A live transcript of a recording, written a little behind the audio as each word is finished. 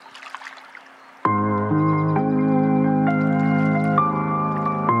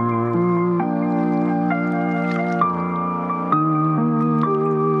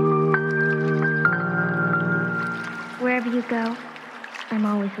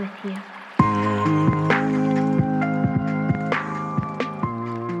with you.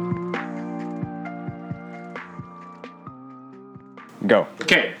 Go.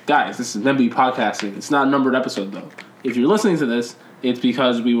 Okay, guys, this is Memby Podcasting. It's not a numbered episode, though. If you're listening to this, it's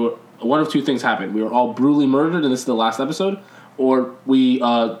because one of two things happened. We were all brutally murdered, and this is the last episode, or we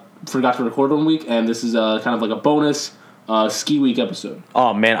forgot to record 1 week, and this is kind of like a bonus ski week episode.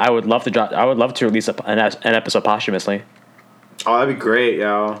 Oh man, I would love to release an episode posthumously. Oh, that'd be great,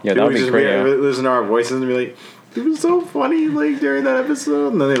 yo. Yeah, that would be great. Yeah. Listen to our voices and be like, it was so funny, like during that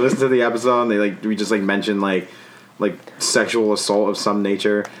episode. And then they listen to the episode and we just mention like sexual assault of some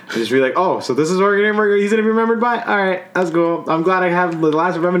nature. And just be like, oh, so this is what he's gonna be remembered by. All right, that's cool. I'm glad I have the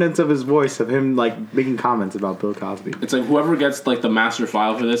last remnants of his voice of him making comments about Bill Cosby. It's like whoever gets the master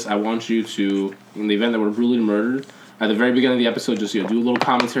file for this, I want you to, in the event that we're brutally murdered, at the very beginning of the episode, just do a little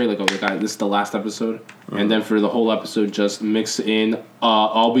commentary like, guys, this is the last episode, and then for the whole episode, just mix in.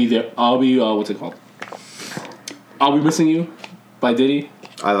 I'll be there. I'll be what's it called? I'll be missing you by Diddy.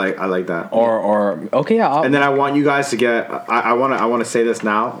 I like that. Or okay, yeah. And then I want you guys to get. I want to say this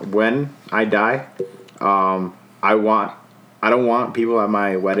now. When I die, I don't want people at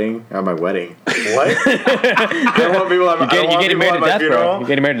my wedding. At my wedding. What? I don't want people at my funeral. You're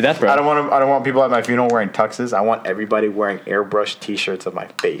getting married to death, bro. I don't want people at my funeral wearing tuxes. I want everybody wearing airbrush T-shirts of my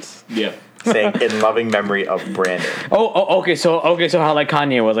face. Yeah. Saying in loving memory of Brandon. Okay, so how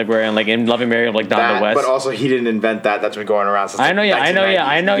Kanye was wearing in loving memory of Don the West. But also he didn't invent that. That's been going around since I know.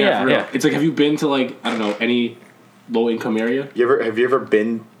 Yeah. It's like, have you been to I don't know, any low income area? Have you ever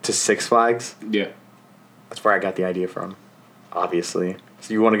been to Six Flags? Yeah. That's where I got the idea from. Obviously.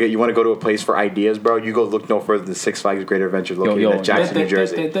 So you want to go to a place for ideas, bro? You go look no further than Six Flags Great Adventure located in Jackson, New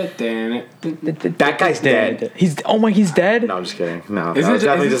Jersey. That guy's dead. He's dead? No, I'm just kidding. No, it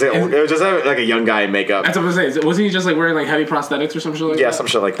was just like a young guy in makeup. That's what I'm saying. Wasn't he just wearing heavy prosthetics or some shit like that? Yeah, some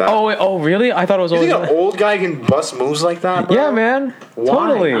shit like that. Oh, really? I thought it was. You think an old guy can bust moves like that, bro? Yeah, man. Why?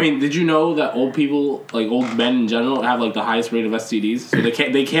 Totally. I mean, did you know that old people, old men in general, have the highest rate of STDs? So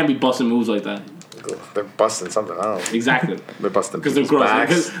they can't be busting moves like that. They're busting something. I don't know. Exactly. They're busting because they're gross.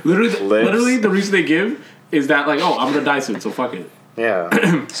 Because literally, the reason they give is that I'm gonna die soon, so fuck it.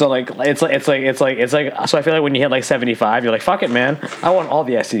 Yeah. So it's like so I feel like when you hit 75, you're like, fuck it, man. I want all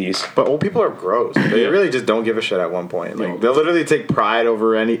the STDs. But old people are gross. They really just don't give a shit at one point. They'll literally take pride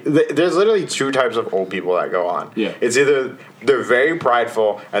over any. There's literally two types of old people that go on. Yeah. It's either they're very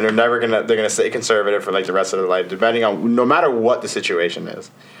prideful and they're gonna stay conservative for the rest of their life, depending on no matter what the situation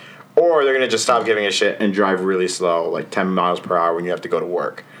is. Or they're going to just stop giving a shit and drive really slow, 10 miles per hour when you have to go to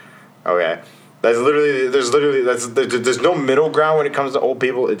work. Okay? There's no middle ground when it comes to old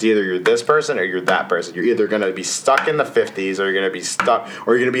people. It's either you're this person or you're that person. You're either going to be stuck in the 50s or you're going to be stuck,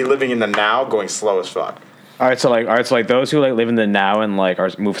 or you're going to be living in the now going slow as fuck. All right, so those who live in the now and are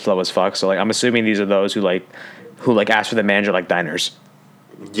move slow as fuck. So I'm assuming these are those who ask for the manager diners.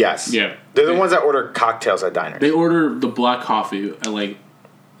 Yes. Yeah. They're the ones that order cocktails at diners. They order the black coffee at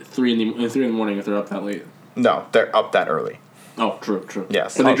 3 in the morning if they're up that late. No, they're up that early. Oh, true.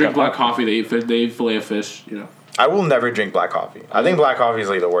 Yes. When they drink black coffee, they eat filet of fish, I will never drink black coffee. I think black coffee is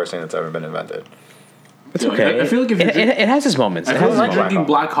the worst thing that's ever been invented. It's okay. I feel like if it has its moments. I feel like drinking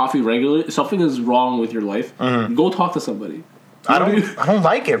black coffee regularly, something is wrong with your life. Mm-hmm. Go talk to somebody. I don't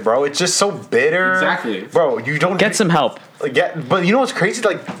like it, bro. It's just so bitter. Exactly, bro. You don't get some help. But you know what's crazy?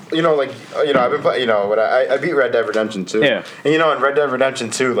 I've been playing. I beat Red Dead Redemption 2. Yeah. And in Red Dead Redemption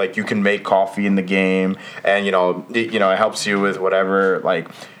 2, you can make coffee in the game, and it helps you with whatever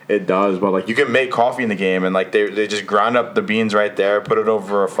it does. But you can make coffee in the game, and they just grind up the beans right there, put it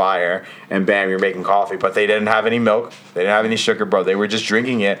over a fire, and bam, you're making coffee. But they didn't have any milk, they didn't have any sugar, bro. They were just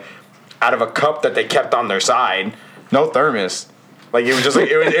drinking it out of a cup that they kept on their side, no thermos. It was just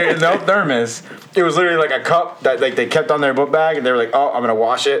it was no thermos. It was literally a cup that they kept on their book bag, and they were like, "Oh, I'm gonna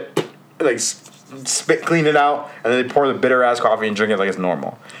wash it, clean it out, and then they pour the bitter ass coffee and drink it like it's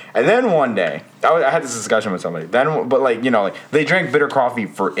normal." And then one day, I had this discussion with somebody. They drank bitter coffee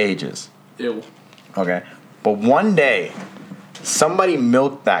for ages. Ew. Okay, but one day, somebody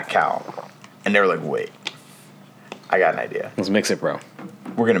milked that cow, and they were like, "Wait, I got an idea. Let's mix it, bro.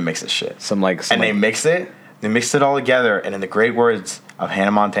 We're gonna mix this shit." They mixed it. They mixed it all together, and in the great words of Hannah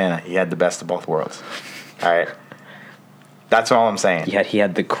Montana, he had the best of both worlds. All right, that's all I'm saying. He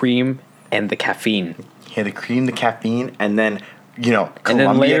had the cream and the caffeine. He had the cream, the caffeine, and then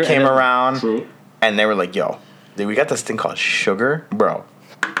Colombia came around, True. and they were like, "Yo, we got this thing called sugar, bro.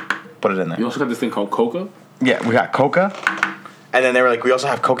 Put it in there." You also got this thing called coca. Yeah, we got coca, and then they were like, "We also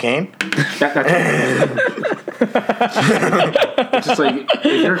have cocaine." It's just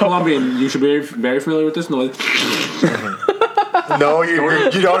if you're Colombian, you should be very familiar with this noise. No,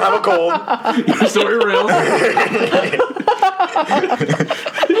 you don't have a cold. Your story rails.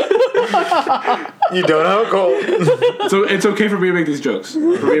 You don't have a cold. So it's okay for me to make these jokes. For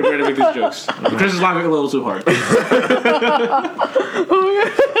me to make these jokes. Chris is laughing a little too hard.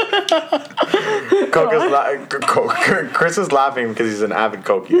 Chris is laughing because he's an avid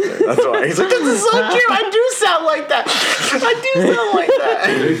Coke user. That's why. He's like, this is so cute. I do sound like that.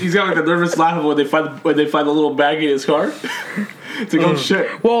 He's got like a nervous laugh when they find the little baggie in his car. It's like, oh shit.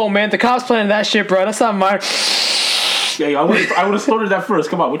 Whoa, man, the cops planning that shit, bro. That's not mine. Yeah, I would have snorted that first.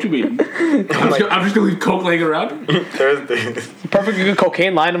 Come on, what you mean? I'm just gonna leave Coke laying around. Perfect good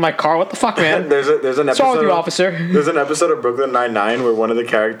cocaine line in my car. What the fuck, man? There's an episode. What's wrong with you, officer? There's an episode of Brooklyn Nine-Nine where one of the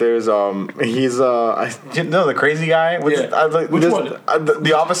characters, he's the crazy guy. Which one?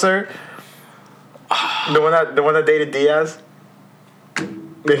 The officer. The one that dated Diaz.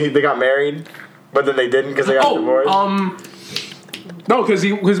 They got married, but then they didn't because they got divorced. No, because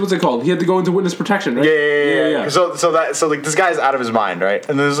what's it called? He had to go into witness protection, right? Yeah. So like this guy's out of his mind, right?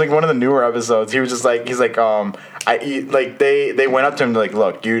 And there's like one of the newer episodes. He was just like, they went up to him like,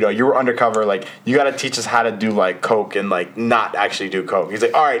 look, you were undercover, like you got to teach us how to do like coke and like not actually do coke. He's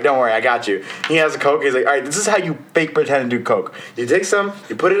like, all right, don't worry, I got you. He has a coke. He's like, all right, this is how you fake pretend to do coke. You take some,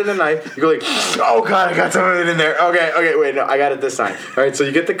 you put it in the knife, you go like, oh god, I got some of it in there. Okay, wait, no, I got it this time. All right, so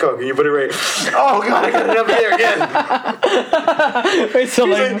you get the coke and you put it right. Oh god, I got it over there again. Wait, so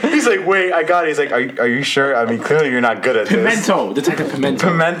he's like, wait, I got it. He's like, are you sure? I mean, clearly you're not good at Pimento, Detective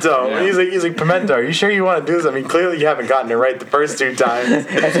Pimento. Yeah. He's like, Pimento, are you sure you want to do this? I mean, clearly you haven't gotten it right the first two times.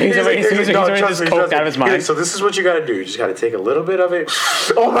 He's just coked out of his mind. Like, so this is what you got to do. You just got to take a little bit of it.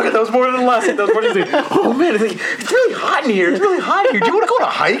 Oh my god, that was more than less. That was more than oh man, it's really hot in here. Do you want to go on a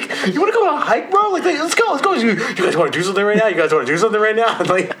hike? Bro? Like, let's go. You guys want to do something right now?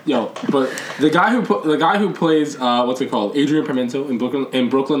 Like, yo, but the guy who plays what's it called? Adrian Pimento in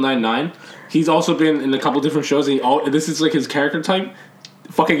Brooklyn Nine-Nine. He's also been in a couple different shows. And this is like his character type.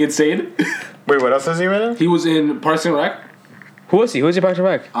 Fucking insane. Wait, what else is he in? He was in Parks and Rec. Who was he? Who was he Parks and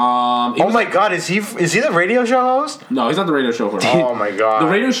Rec? Oh my god, is he the radio show host? No, he's not the radio show host. Oh my god. The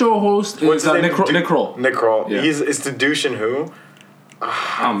radio show host is Nick Kroll. Nick Kroll. Yeah. It's the douche and who?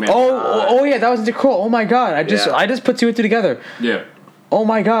 Oh man. Oh yeah, that was Nick Kroll. Oh my god, I just put two and two together. Yeah. Oh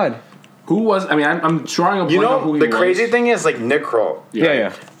my god. Who was? I mean, I'm drawing a blank on who he was. The crazy thing is like Nick Kroll.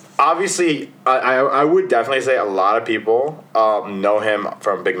 Yeah. Obviously, I would definitely say a lot of people know him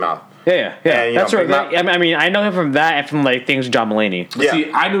from Big Mouth. Yeah. That's right. I mean, I know him from that and from like things with John Mulaney. Yeah.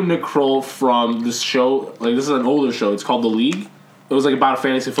 See, I knew Nick Kroll from this show. Like, this is an older show. It's called The League. It was like about a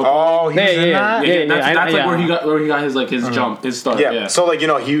fantasy football. Oh, he's in that. That's like where he got his jump, his start. Yeah. So like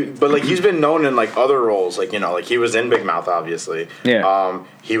he's been known in like other roles. Like like he was in Big Mouth, obviously. Yeah.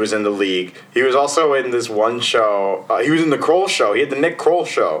 He was in The League. He was also in this one show. He was in the Kroll Show. He had the Nick Kroll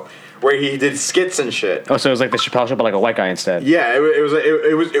Show, where he did skits and shit. Oh, so it was like the Chappelle Show, but like a white guy instead. Yeah,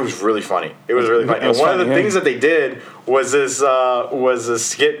 it was really funny. It was really funny. And one of the things that they did was this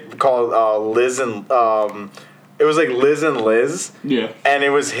skit called Liz and it was like Liz and Liz. Yeah. And it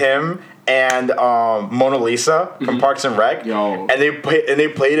was him and Mona Lisa from Parks and Rec. Yo. And they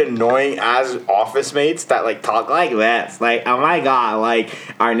played annoying ass office mates that like talk like this. Like, oh my god, like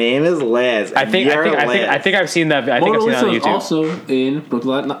our name is Liz. I think I've seen that. I think I've seen that on YouTube. Mona Lisa was also in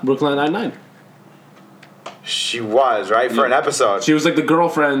Brooklyn Nine-Nine. She was, right? For an episode. She was like the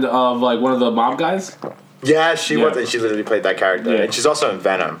girlfriend of like one of the mob guys. Yeah, she was, and she literally played that character. Yeah. And she's also in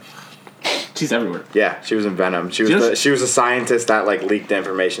Venom. She's everywhere. Yeah, she was in Venom. She was a scientist that like leaked the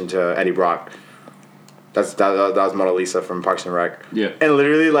information to Eddie Brock. That was Mona Lisa from Parks and Rec. Yeah. And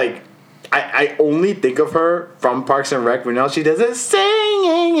literally like I only think of her from Parks and Rec when she does it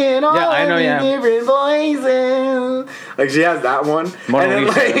singing in all different voices. Like she has that one. Mona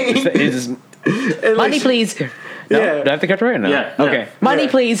Lisa. Money, please. No? Yeah. Do I have to catch it right now? Yeah. Okay. Money,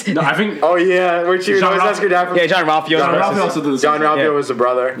 please. No, I think. Oh yeah, where she would always ask her dad for. Yeah, John Ralphio. John Ralphio was the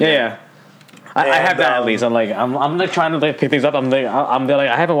brother. Yeah. I have that at least. I'm like trying to like pick things up. I'm like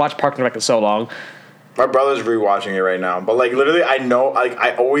I haven't watched Parks and Rec in so long. My brother's rewatching it right now, but like literally, I know like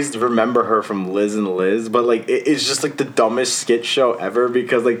I always remember her from Liz and Liz, but like it's just like the dumbest skit show ever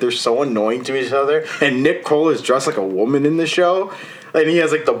because like they're so annoying to each other. And Nick Kroll is dressed like a woman in the show. And he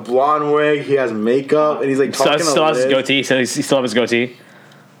has like the blonde wig, he has makeup, and he's like talking to Liz. Still has his goatee. So he still has his goatee.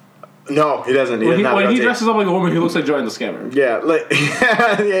 No, he doesn't. When he dresses up like a woman, he looks like Joanne the Scammer. Yeah, like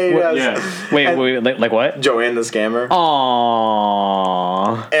yeah, he does. Yeah. Wait, like what? Joanne the Scammer.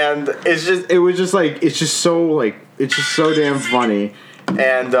 Aww. And it's just so damn funny,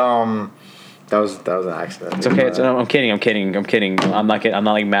 and That was an accident. It's okay. I'm kidding. I'm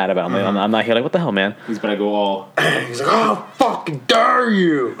not like mad about it. I'm not here like, what the hell, man? He's better go all. He's like, oh, fucking dare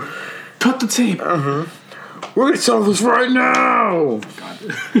you! Cut the tape. We're gonna settle this right now.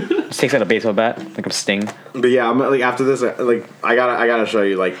 Just takes out a baseball bat, like a Sting. But yeah, I'm like after this, like I gotta show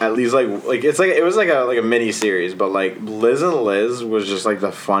you like at least like it's like it was like a mini series, but like Liz and Liz was just like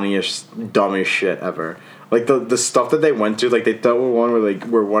the funniest, dumbest shit ever. Like the stuff that they went to, like they thought one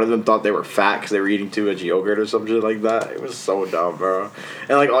where one of them thought they were fat because they were eating too much yogurt or some shit like that. It was so dumb, bro.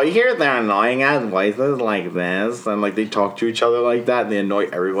 And like all you hear their annoying ass voices like this, and like they talk to each other like that, and they annoy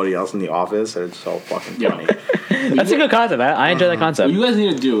everybody else in the office, and it's so fucking funny. That's a good concept. I enjoy that concept. What you guys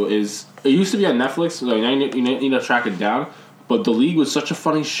need to do is it used to be on Netflix. So now you need to track it down. But The League was such a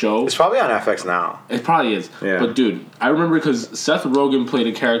funny show. It's probably on FX now. It probably is. Yeah. But dude, I remember because Seth Rogen played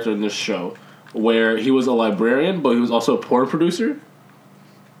a character in this show where he was a librarian, but he was also a porn producer.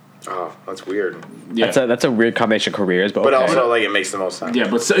 Oh, that's weird. Yeah. That's a weird combination of careers, but But okay. also, like, it makes the most sense. Yeah,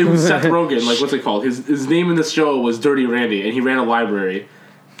 but it was Seth Rogen. Like, what's it called? His name in this show was Dirty Randy, and he ran a library.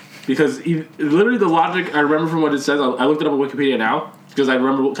 Because literally the logic, I remember from what it says, I looked it up on Wikipedia now, because I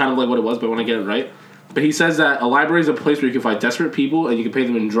remember kind of like what it was, but I want to get it right. But he says that a library is a place where you can find desperate people, and you can pay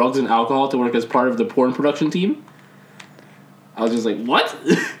them in drugs and alcohol to work as part of the porn production team. I was just like, what?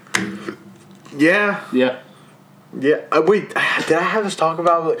 Yeah. Yeah. Yeah. Wait, did I have this talk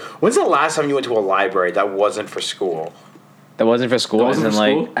about? Like, when's the last time you went to a library that wasn't for school? That wasn't for school. That wasn't as for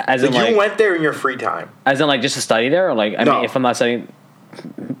in school? like, as in Like, like, you went there in your free time. as in like just to study there, or like I No. mean, if I'm not studying,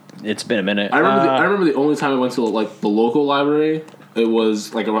 it's been a minute. I remember the only time I went to like the local library. It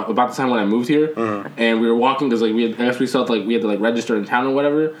was like about the time when I moved here, and we were walking because like I guess we felt like we had to like register in town or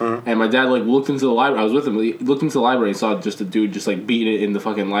whatever. And my dad like looked into the library. I was with him. He looked into the library and saw just a dude just like beating it in the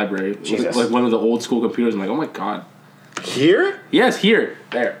fucking library. It was, Jesus. like one of the old school computers. I'm like, oh my god. Here? Yes, here,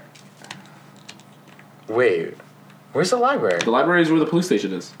 there. Wait. Where's the library? The library is where the police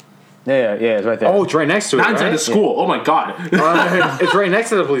station is. yeah, it's right there. Oh, it's right next to it. Not inside right? the school. Oh my god. It's right next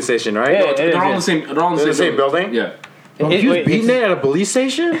to the police station, right? Yeah, No, it it's- is, They're all in yeah. the same. They're all in They're the the same building? Yeah. he was Wait, beating it at a police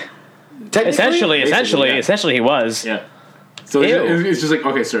station? Technically? Essentially, he was. Yeah. So Ew. it's just like,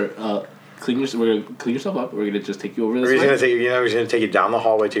 okay, sir, we're gonna clean yourself up. We're gonna just take you over this Or he's way. gonna take he's gonna take you down the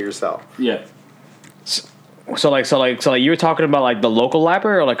hallway to your cell. Yeah. So you were talking about like the local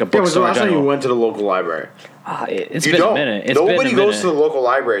library or like a Yeah, when was the bookstore? last in time you general? went to the local library? It's You been don't. a minute. Nobody goes to the local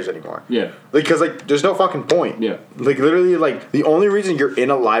libraries anymore. Yeah. Because like there's no fucking point. Yeah. Like literally like the only reason you're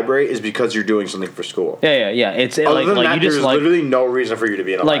in a library is because you're doing something for school. Yeah. It's Other like than that, you just there's like literally no reason for you to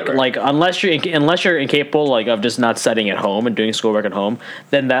be in a library. like unless you're incapable like of just not studying at home and doing schoolwork at home,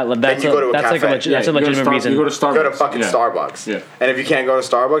 then that's you go to a like cafe. that's a legitimate reason. You go to Starbucks. Go to fucking Yeah. Starbucks. Yeah. And if you can't go to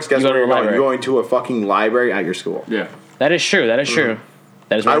Starbucks, guess You go where to you're a going? library. You're going to a fucking library at your school. Yeah. That is true. That is true.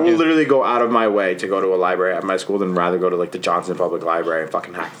 That is what I will do. literally go out of my way to go to a library at my school than rather go to like the Johnson Public Library and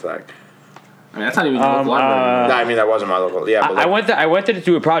fucking Hackensack. I mean, that's not even the local library. Nah, I mean that wasn't my local. Yeah, but like, I went to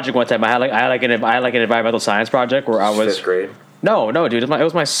do a project one time. I had an environmental science project where I was fifth grade, no dude. It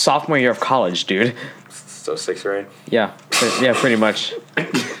was my sophomore year of college, dude. so sixth grade. Yeah, pretty much.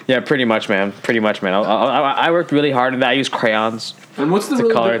 Yeah, pretty much, man. I worked really hard on that. I used crayons. And what's the To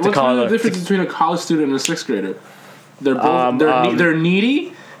real, color- to what's color really the the- difference between a college student and a sixth grader? They're both they're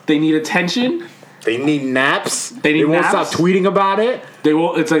needy. They need attention. They need naps. They need won't naps. stop tweeting about it. They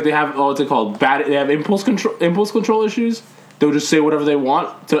will. It's like they have what's it called? They have impulse control issues. They'll just say whatever they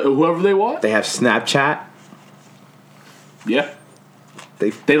want to whoever they want. They have Snapchat. Yeah. They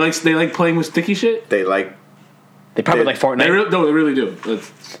They like playing with sticky shit. they like. They probably They- like Fortnite. They really do.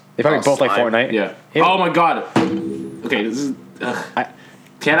 They probably Oh, both like slime. Fortnite. Yeah. Ew. Oh my god. Okay, this is.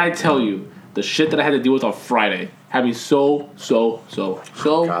 Can I tell you the shit that I had to deal with on Friday had me so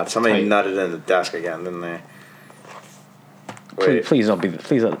God, somebody tight. nutted in the desk again, didn't they? Please, Wait, please don't be.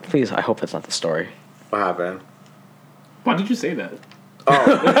 Please. I hope that's not the story. what happened? Why did you say that?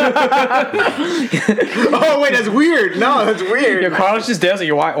 Oh wait, that's weird. No, that's weird. Your Carlos just does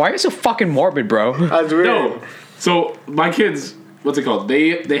it. Why are you so fucking morbid, bro? That's weird. No. So my kids, what's it called?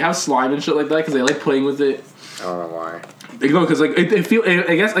 They have slime and shit like that because they like playing with it. I don't know why. They go because like it feel.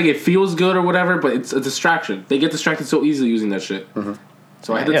 I guess like it feels good or whatever, but it's a distraction. They get distracted so easily using that shit.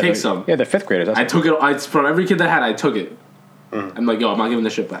 So I had to take some. Yeah, they're fifth graders. That's I took it. From every kid that had, I took it. I'm like, yo, I'm not giving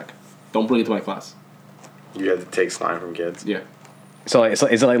this shit back. Don't bring it to my class. You had to take slime from kids. Yeah. so is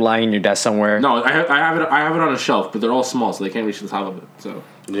it like lying in your desk somewhere? No, I have it on a shelf, but they're all small, so they can't reach the top of it. So,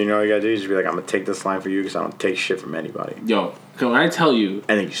 You know what you gotta do? You just be like, I'm gonna take this slime for you because I don't take shit from anybody. yo, when I tell you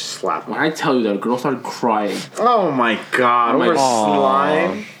And then you slap them. that a girl started crying, Oh my god, I'm over like,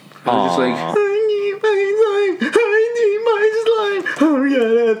 slime. I was just like, I need fucking slime. I need my slime. I'm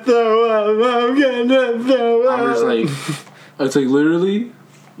gonna throw up. I'm I'm just like, it's like literally,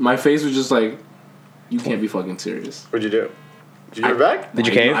 my face was just like, you can't be fucking serious. What'd you do? Did you give it back? Did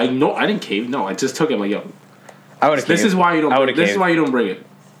you cave? I didn't cave. No, I just took it. I'm like, yo, I would have. this is why you don't. I would've This is caved. why you don't bring it.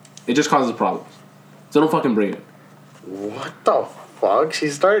 It just causes problems. So don't fucking bring it, What the fuck? She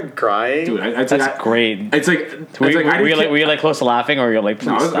started crying. dude. That's great. It's like, it's Were like, I you didn't like ca- were you like close to laughing or you're like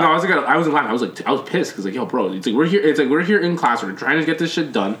No, please stop? I wasn't laughing. I was pissed because like, yo, bro, it's like we're here. It's like we're here in class. We're trying to get this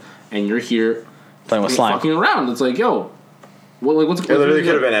shit done, and you're here Playing with slime. fucking around. It's like, yo, what's It literally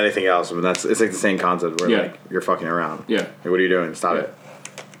could have been anything else, but it's like the same concept where Yeah. like you're fucking around. Yeah, Like, what are you doing? Stop Yeah. it.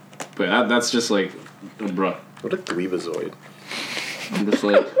 but that's just like, bruh. What a dweebazoid. I'm just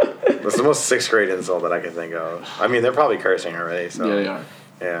like, That's the most 6th grade insult that I can think of. I mean, they're probably cursing already, so. yeah, they are.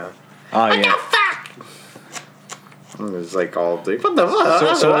 Yeah. Oh yeah. It's like all like, what the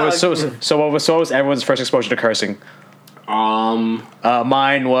fuck? So what was everyone's first exposure to cursing?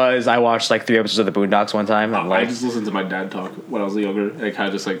 Mine was I watched like 3 episodes of the Boondocks one time and I like just listened to my dad talk when I was younger, and it kind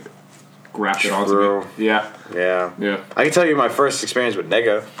of just like grabbed it onto True. me. Yeah, Yeah. yeah. I can tell you my first experience with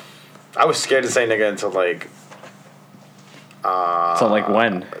nigga. I was scared to say nigga until like so like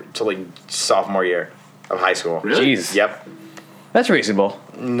when? sophomore year of high school. Really? Jeez. Yep. That's reasonable.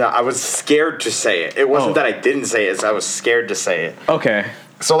 No, I was scared to say it. It wasn't Oh. that I didn't say it; it's I was scared to say it. Okay.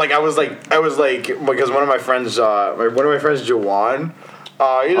 So like I was like because one of my friends, Jawan.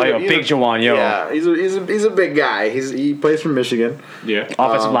 Big Jawan, yo. Yeah, he's a big guy. He plays for Michigan. Yeah.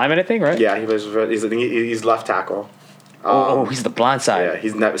 Offensive lineman, I think, right? Yeah, he plays for. He's left tackle. Oh, he's the blind side. Yeah,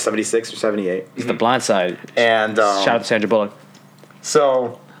 he's 76 or 78. He's the blind side. And Shout out to Sandra Bullock.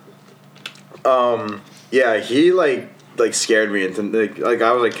 so, yeah, he like scared me into like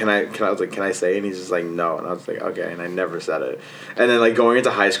I was like, can I say it? And he's just like, no, and I was like, okay, and I never said it. And then like going into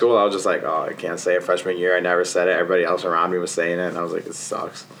high school, I was just like, oh, I can't say it. Freshman year, I never said it. Everybody else around me was saying it, and I was like, this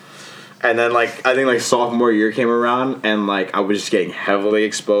sucks. And then like I think like sophomore year came around, and like I was just getting heavily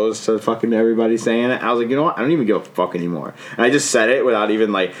exposed to fucking everybody saying it. I was like, you know what? I don't even give a fuck anymore. And I just said it without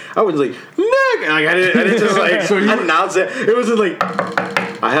even like I was like, Nick, and like I didn't just like announce it. It was just like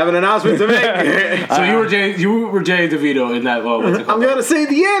I have an announcement to make. So you were Jay DeVito in that. What's it I'm called? gonna say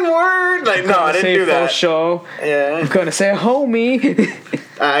the N word. Like no, I didn't do Full that. show. Yeah, I'm gonna say homie.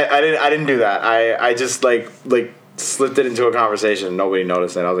 I didn't do that. I just like slipped it into a conversation and nobody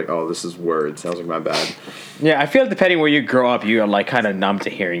noticed it. I was like, oh, this is words. I was like, my bad. Yeah, I feel depending where you grow up, you are like kind of numb to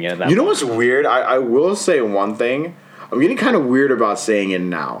hearing it. At that You know point. what's weird? I will say one thing. I'm getting kind of weird about saying it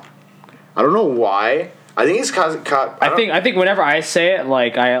now. I don't know why. I think it's cause I think whenever I say it,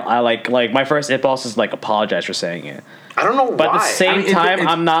 like I like my first impulse is like apologize for saying it. I don't know But why. at the same time,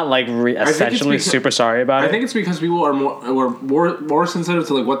 I'm not like essentially because- super sorry about I it. think it's because people are more sensitive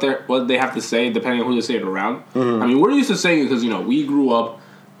to like what they have to say depending on who they say it around. I mean, we're used to saying it because we grew up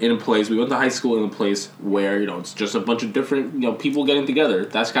in a place. We went to high school in a place where it's just a bunch of different people getting together.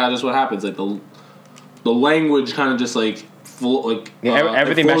 That's kind of just what happens. Like the language kind of just like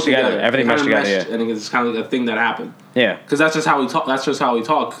everything meshed together. Everything meshed together. Yeah. And it's kind of like a thing that happened. Yeah. Because that's just how we talk. That's just how we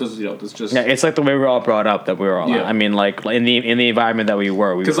talk. Because it's just Yeah, it's like the way we were all brought up. That we were all. Yeah. I mean, like in the environment that we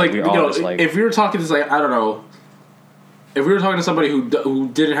were. Because we were all just like. if we were talking to like I don't know, if we were talking to somebody who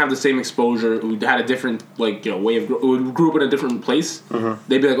didn't have the same exposure, who had a different way of who grew up in a different place,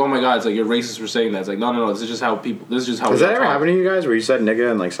 they'd be like, oh my god, it's like you're racist for saying that. It's like no, this is just how people. This is just how. Has we that ever talk. happened to you guys where you said nigga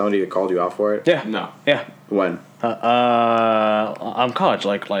and like somebody called you out for it? Yeah. No. Yeah. When? I'm college,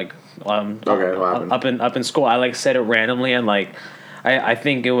 Okay, what happened? up in school. I like said it randomly and like, I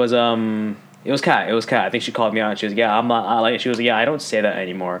think it was Kat. It was Kat. I think she called me out and she was I'm not. She was I don't say that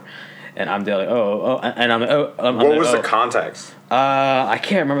anymore. And I'm there like and I'm What was the context? I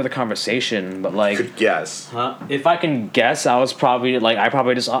can't remember the conversation, but like Could guess. if I can guess, I was probably like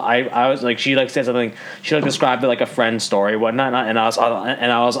I was like she like said something, she like described it like a friend story whatnot, and I was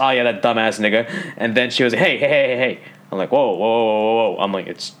oh yeah, that dumbass nigga, and then she was like, hey, I'm like whoa, I'm like,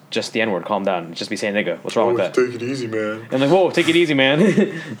 it's just the N word, calm down, just be saying nigga, what's wrong with that? Take it easy, man. I'm like, whoa, take it easy,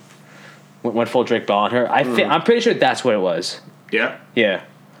 man. went full Drake Ball on her. I'm pretty sure that's what it was. Yeah. Yeah.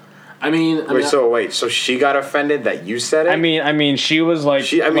 I mean, So she got offended that you said it? I mean, she was like,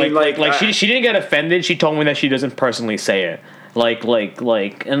 she didn't get offended. She told me that she doesn't personally say it.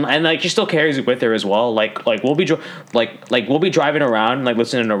 And like she still carries it with her as well. Like we'll be we'll be driving around like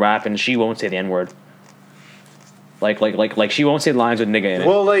listening to rap and she won't say the N word. Like she won't say lines with nigga in it.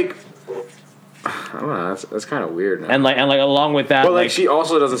 Well, like I don't know. That's kind of weird. Now. And like along with that, but like she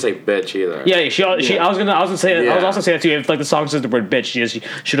also doesn't say bitch either. Yeah, she. I was gonna say that. I was Yeah. also saying that too. If like the song says the word bitch, she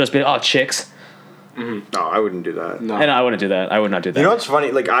just be chicks. No, I wouldn't do that. No. And I wouldn't do that. I would not do that. You know what's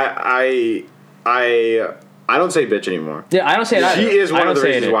funny? Like I I don't say bitch anymore. Yeah, I don't say that. She is one of the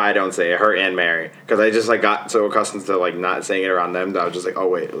reasons it. why I don't say it. Her and Mary, because I just like got so accustomed to like not saying it around them that I was just like, oh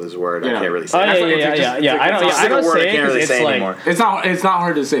wait, this word I can't really say. Oh it. yeah. I don't say it because it's like anymore. It's not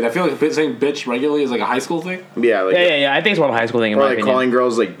hard to say. I feel like saying bitch regularly is like a high school thing. Yeah, like, yeah. I think it's more of a high school thing. In or my like opinion. calling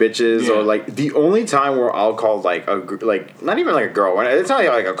girls like bitches, or like the only time where I'll call like not even like a girl. It's not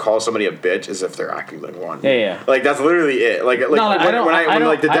like I call somebody a bitch is if they're acting like one. Yeah. Like that's literally it. Like when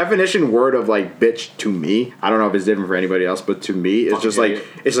the definition word of like bitch to me, I don't know if it's different for anybody else, but to me, it's just like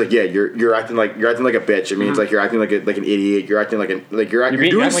it's like you're acting like a bitch. It means like you're acting like an idiot. You're acting like you're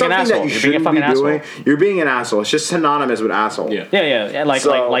doing something that you shouldn't be doing. You're being an asshole. It's just synonymous with asshole. Yeah. Like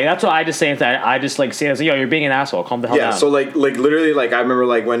that's what I just say. That I just like say, yo, you're being an asshole. Calm the hell down. Yeah. So like literally like I remember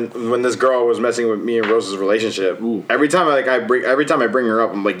like when this girl was messing with me and Rose's relationship. Every time I bring her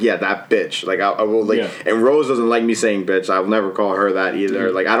up, I'm like, yeah, that bitch. Like I will like, and Rose doesn't like me saying bitch. I'll never call her that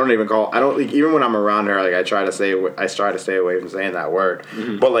either. Like I don't like, even when I'm around her, like I try to stay away from saying that word.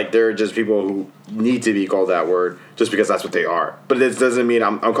 But like there are just people who need to be called that word just because that's what they are. But this doesn't mean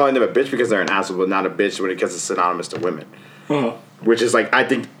I'm calling them a bitch because they're an asshole, but not a bitch because it's synonymous to women. Which is like I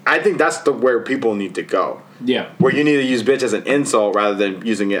think that's where people need to go. Yeah. Where you need to use bitch as an insult rather than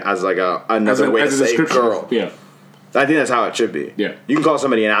using it as like another way to say girl. Yeah. I think that's how it should be. Yeah. You can call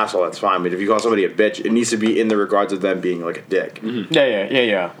somebody an asshole, that's fine, but if you call somebody a bitch, it needs to be in the regards of them being like a dick.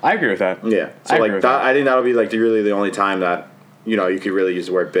 Yeah. I agree with that. Yeah. So like that, I think that'll be like really the only time that you could really use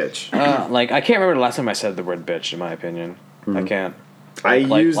the word bitch. Like I can't remember the last time I said the word bitch. In my opinion, I can't. I've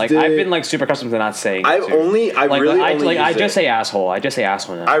been like super accustomed to not saying. I just say asshole. I just say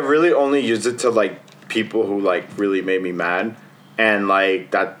asshole now. I really only use it to like people who like really made me mad. And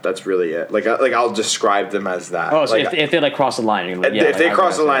like that's really it. Like I'll describe them as that. Oh, so like, if they like cross the line, like, if they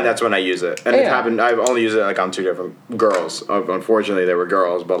cross the line, that's when I use it. And it happened. I've only used it like on two different girls. Unfortunately, they were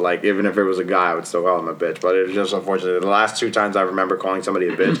girls. But like even if it was a guy, I would still call them a bitch. But it was just unfortunate. The last two times I remember calling somebody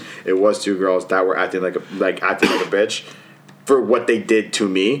a bitch, it was two girls that were acting like a bitch for what they did to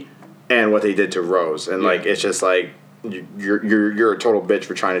me and what they did to Rose. And like it's just like you're a total bitch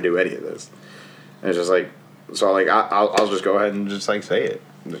for trying to do any of this. And it's just like. So like I'll just go ahead and just like say it.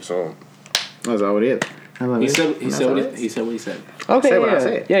 So that's all it is. He said what he said.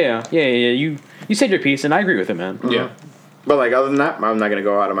 Okay. Yeah. You said your piece, and I agree with it, man. Yeah. But like other than that, I'm not gonna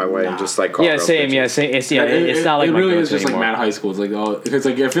go out of my way and just like call. Yeah, same. Bitches. Yeah, same. It's not like it my really is just anymore. like mad high school. It's like because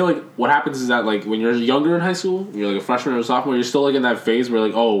like I feel like what happens is that like when you're younger in high school, you're like a freshman or a sophomore, you're still like in that phase where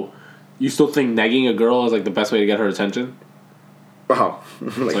like you still think negging a girl is like the best way to get her attention. Wow.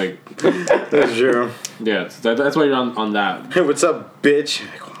 Like that's true. Yeah, that's why you're on that. Hey, what's up, bitch?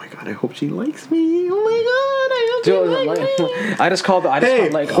 Like, oh my god, I hope she likes me. Oh my god, I hope she likes me. I just called like,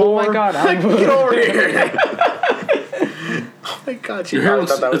 whore. Oh my god, get over here. Oh my god, she your hair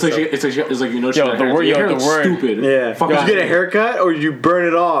looks, it's like you know the word stupid. Yeah. Did you get a haircut or did you burn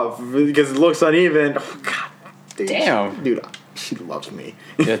it off because it looks uneven? Oh god. Damn. Dude, she loves me.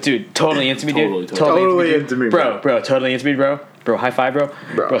 Yeah, dude, totally into me, dude. Totally into me, bro. Totally into me, bro. Bro, high five, bro.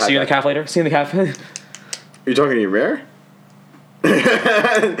 Bro, see you in the calf later. See you in the calf. You talking to your mirror?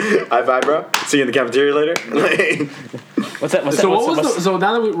 High five, bro. See you in the cafeteria later. What's that? So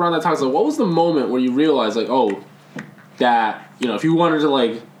now that we're on that topic, so what was the moment where you realized like, that if you wanted to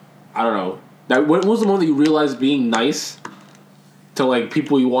like, I don't know, that what was the moment that you realized being nice to like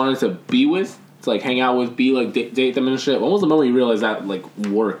people you wanted to be with, to like hang out with, be like date them and shit? When was the moment you realized that like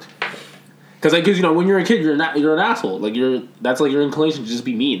worked? Because when you're a kid, you're an asshole. Like that's like your inclination to just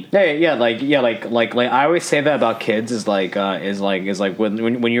be mean. Like I always say that about kids is like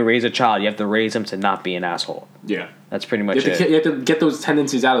when you raise a child, you have to raise them to not be an asshole. Yeah, that's pretty much it. You have to get those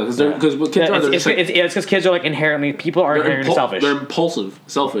tendencies out of it because what kids are. It's because kids are like inherently inherently selfish. They're impulsive,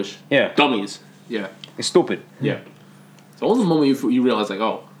 selfish. Yeah, dummies. Yeah, it's stupid. Yeah. So what was the moment you realize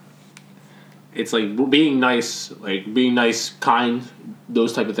like it's like being nice, kind,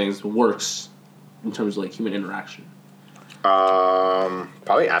 those type of things works in terms of like human interaction?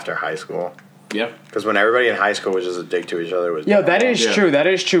 Probably after high school. Yeah. Because when everybody in high school was just a dick to each other. That is true. That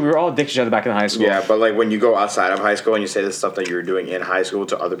is true. We were all a dick to each other back in high school. Yeah, but like when you go outside of high school and you say the stuff that you were doing in high school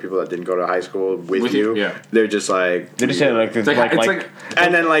to other people that didn't go to high school with you, they're just like... They just say like...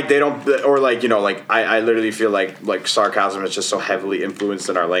 And then like they don't... Or like, like I literally feel like sarcasm is just so heavily influenced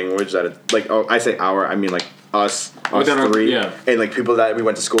in our language that it... Like, I say our, I mean like us three. Yeah. And like people that we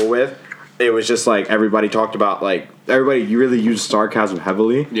went to school with. It was just like everybody talked about like... Everybody, you really use sarcasm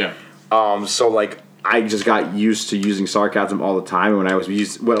heavily. Yeah. So like I just got used to using sarcasm all the time, and when I was being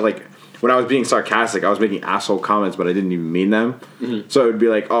sarcastic, I was making asshole comments, but I didn't even mean them. Mm-hmm. So it would be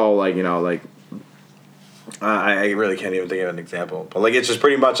like, I really can't even think of an example, but like it's just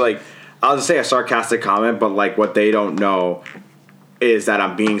pretty much like I'll just say a sarcastic comment, but like what they don't know is that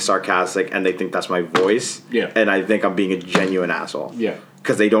I'm being sarcastic, and they think that's my voice. Yeah. And I think I'm being a genuine asshole. Yeah.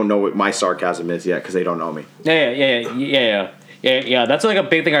 Because they don't know what my sarcasm is yet, because they don't know me. Yeah. That's like a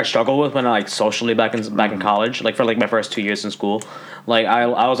big thing I struggled with when I like socially back in college, like for like my first 2 years in school. Like I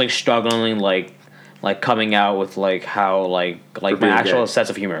was like struggling like coming out with like how like my actual gay. sense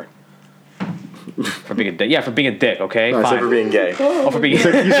of humor. For being a dick. Yeah, for being a dick, okay? No, I Fine. said for being gay. Oh, for being you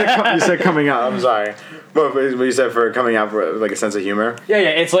said coming out. I'm sorry. But you said for coming out for like a sense of humor. Yeah,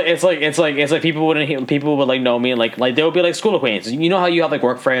 it's like people would like know me and like they would be like school acquaintances. You know how you have like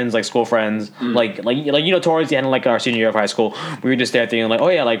work friends, like school friends, like you know towards the end of like our senior year of high school, we were just there thinking like, oh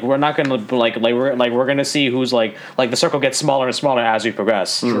yeah, like we're not gonna we're gonna see who's like the circle gets smaller and smaller as we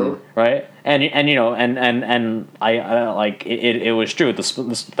progress, right? And you know and I like it was true. The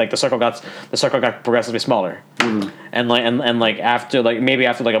circle got progressively smaller, and like after like maybe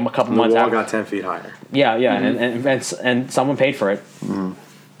after like a couple months, The wall after, got 10 feet higher. yeah, and someone paid for it. Not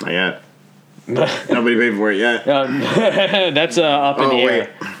yet. Nobody paid for it yet. That's up in the air.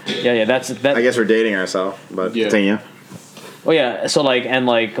 Yeah, that's that. I guess we're dating ourselves, but Yeah. continue. Oh yeah, so like and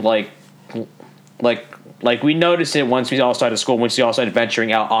like we noticed it once we all started school, once we all started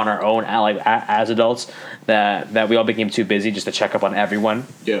venturing out on our own, as adults, that we all became too busy just to check up on everyone.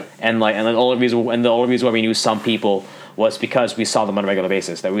 Yeah. And the only reason why we knew some people was because we saw them on a regular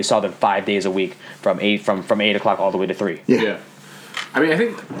basis. That we saw them 5 days a week from 8 o'clock all the way to 3. Yeah. I mean, I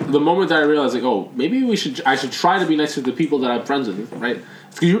think the moment that I realized, like, oh, maybe I should try to be nicer to the people that I'm friends with, right?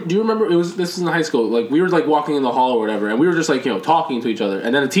 Do you remember, this was in high school, like, we were, like, walking in the hall or whatever, and we were just, like, you know, talking to each other,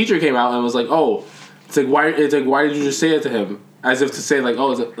 and then a teacher came out and was like, oh, why did you just say it to him? As if to say, like,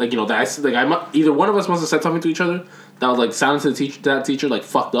 oh, is it, like, you know, that either one of us must have said something to each other that was, like, sounded to that teacher, like,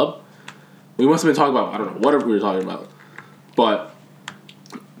 fucked up. We must have been talking about, I don't know, whatever we were talking about. But,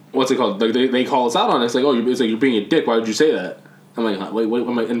 what's it called? Like, they call us out on it. It's like, oh, you're being a dick. Why would you say that? I'm like, wait, what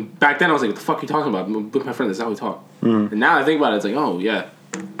am I? And back then I was like, what the fuck are you talking about? I'm with my friend, this is how we talk. And now I think about it, it's like, oh, yeah.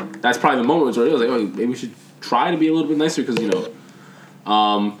 That's probably the moment where I was like, oh, maybe we should try to be a little bit nicer because, you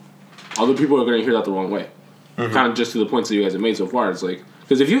know, other people are going to hear that the wrong way. Kind of just to the points that you guys have made so far. It's like,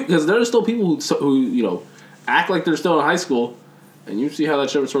 because there are still people who, you know, act like they're still in high school, and you see how that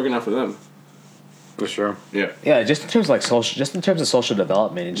shit was working out for them. For sure. Yeah. Yeah, just in terms of social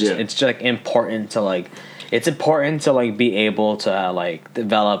development, it's just like important to like. It's important to like be able to like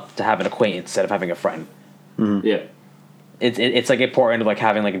develop to have an acquaintance instead of having a friend. Yeah. It's like important of like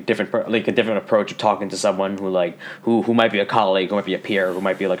having like a different approach of talking to someone who might be a colleague, who might be a peer, who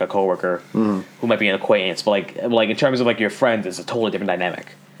might be like a coworker, who might be an acquaintance. But like in terms of like your friends, it's a totally different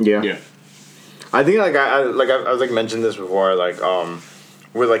dynamic. Yeah. Yeah. I think like I was like mentioned this before, like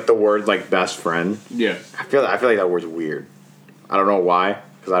with like the word like best friend. Yeah. I feel like that word's weird. I don't know why.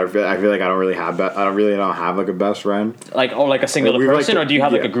 Because I feel like I don't really have like a best friend. Like like a singular Like, person, or do you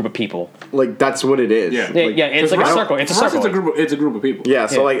have like yeah. a group of people? Like that's what it is. Yeah. Like, It's like a circle. It's a For us, circle. it's a group of people. Yeah,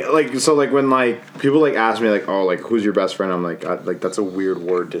 so like when like people like ask me like, oh, like who's your best friend? I'm like that's a weird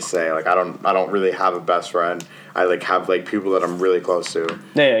word to say. Like I don't really have a best friend. I like have like people that I'm really close to.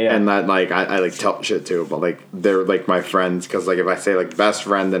 Yeah. And that like I like tell shit to, but like they're like my friends because like if I say like best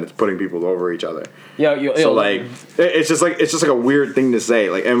friend, then it's putting people over each other. So like it's just like a weird thing to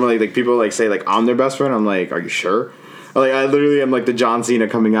say. Like and like people like say like I'm their best friend. I'm like, are you sure? Like I literally am like the John Cena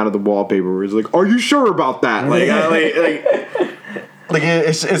coming out of the wallpaper where it's like, are you sure about that? Like like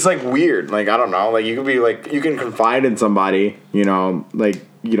it's like weird. Like I don't know. Like you could be like you can confide in somebody. You know like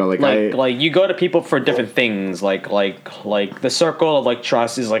you go to people for different things. Like the circle of like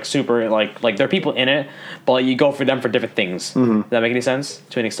trust is like super like there are people in it, but like, you go for them for different things. Does that make any sense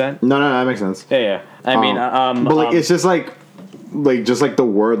to an extent? No, that makes sense. Yeah. I mean, but like it's just like the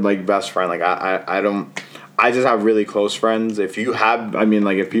word like best friend. Like I just have really close friends. If you have, I mean,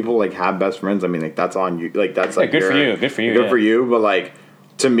 like if people like have best friends, I mean, like that's on you. Like that's like good for you. Good for you. But like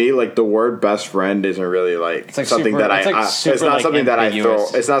to me, like the word best friend isn't really like something that it's not something that I throw.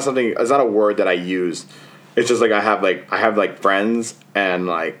 It's not a word that I use. It's just like I have like friends, and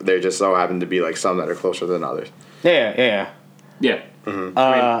like they just so happen to be like some that are closer than others. Yeah.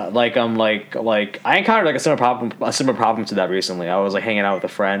 Like I encountered like a similar problem to that recently. I was like hanging out with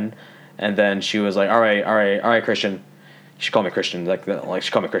a friend, and then she was like, all right, Christian. She called me Christian, like she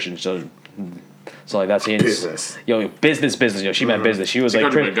called me Christian. So like that's business. Business. Yo, she meant business. She was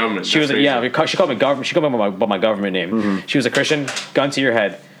like, she was like, yeah. She called me government. She called me by my government name. She was a Christian. Gun to your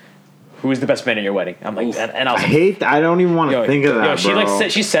head. Who is the best man at your wedding? I'm like, and I was like, I don't even want to think of that. She bro.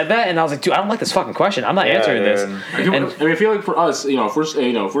 she said that, and I was like, dude, I don't like this fucking question. I'm not answering this. I mean, I feel like for us, you know, if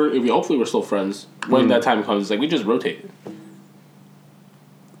hopefully we're still friends when that time comes. Like we just rotate.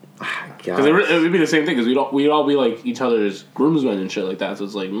 Because it would be the same thing. Because we'd all be like each other's groomsmen and shit like that. So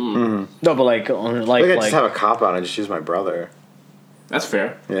it's like, No, but like I just have a cop out and just use my brother. That's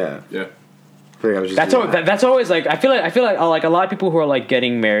fair. Yeah. Yeah. That's always like I feel like like a lot of people who are like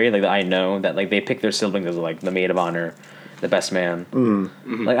getting married like that I know that like they pick their sibling as like the maid of honor, the best man.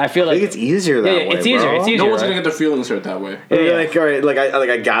 Like I feel like it's easier that way. It's easier. Bro. It's easier. No one's right? gonna get their feelings hurt that way. Yeah. Like all right,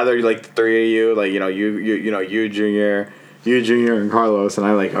 I gathered like the three of you, like you Junior, and Carlos, and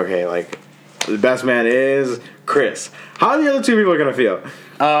I'm like okay, like the best man is Chris. How are the other two people gonna feel?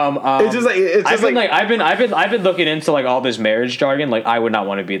 It's just like I've been looking into like all this marriage jargon. Like I would not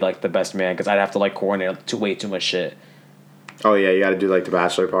want to be like the best man because I'd have to like coordinate way too much shit. Oh yeah, you got to do like the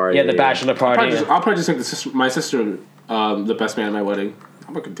bachelor party. Yeah, the bachelor party. I'll probably just make my sister the best man at my wedding.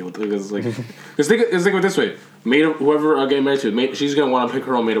 I'm not gonna deal with it because like because think of it this way: whoever I get married to, she's gonna want to pick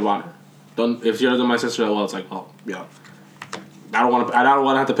her own maid of honor. If you're than my sister, well, it's like I don't want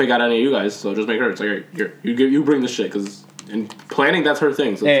to have to pick out any of you guys, so just make her. It's like you bring the shit because. And planning, that's her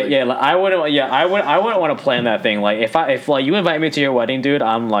thing. So I wouldn't want to plan that thing. Like if like you invite me to your wedding, dude,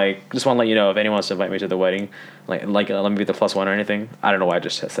 I'm like just want to let you know if anyone wants to invite me to the wedding, like let me be the +1 or anything. I don't know why I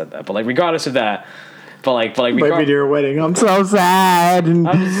just said that, but like regardless of that, but like invite me to your wedding. I'm so sad.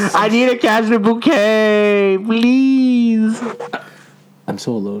 I need a cashmere bouquet, please. I'm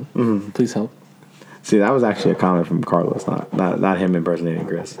so alone. Please help. See, that was actually a comment from Carlos, not him impersonating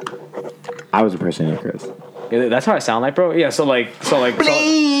Chris. I was impersonating Chris. Yeah, that's how I sound like, bro. Yeah, so please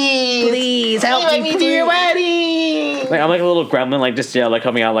help me to your wedding. Like I'm like a little gremlin, like just like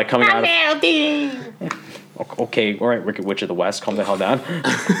coming out. Okay, all right, Wicked Witch of the West, calm the hell down.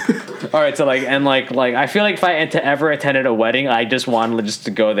 All right, so like I feel like if I ever attended a wedding, I just wanted just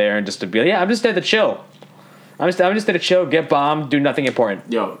to go there and just to be like, I'm just there to chill. I'm just there to chill, get bombed, do nothing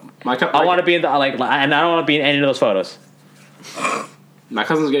important. Yo, I want to be in the and I don't want to be in any of those photos. My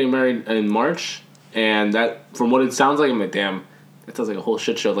cousin's getting married in March. And that, from what it sounds like, I'm like, damn, that sounds like a whole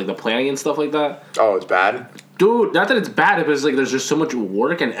shit show. Like the planning and stuff like that. Oh, it's bad? Dude, not that it's bad, but it's like there's just so much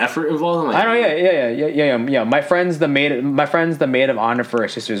work and effort involved. I'm like, I know, yeah. My friend's the maid of honor for her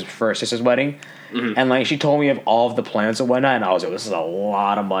sister's wedding, and like she told me of all of the plans and whatnot, and I was like, this is a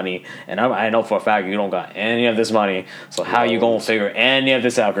lot of money, and I know for a fact you don't got any of this money, so how you gonna figure any of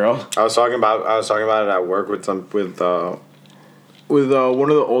this out, girl? I was talking about it at work with one of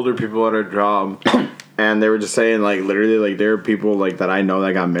the older people at our job, and they were just saying like literally like there are people like that I know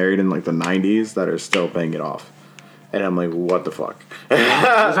that got married in like the 90s that are still paying it off, and I'm like, what the fuck?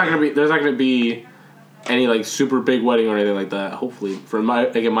 There's not gonna be any like super big wedding or anything like that. Hopefully for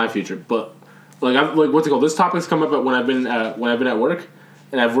my future, but like what's it called? This topic's come up when I've been at work,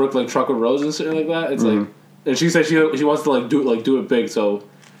 and I've worked like truck with Rose and shit like that. It's like, and she said she wants to do it big. So,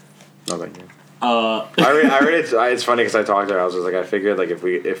 no, thank you. I read it. It's funny because I talked to her. I was just like, I figured like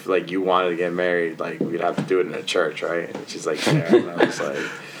if like you wanted to get married, like we'd have to do it in a church, right? And she's like, yeah. And I was like,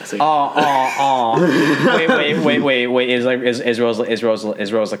 Wait. Is Rose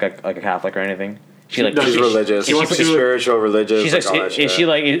like a Catholic or anything? She's religious. She's spiritual, religious. She's like, is she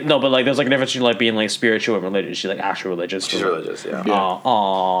like no? But like, there's like a difference between like being like spiritual and religious. She's like actual religious. She's religious, yeah.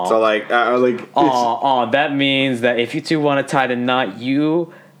 So that means that if you two want to tie the knot,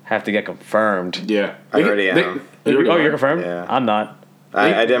 you have to get confirmed. Yeah, I already am. You're confirmed? Yeah. I'm not.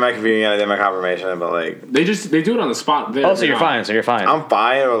 I did my convenience, I did my confirmation, but like they do it on the spot. So you're fine. I'm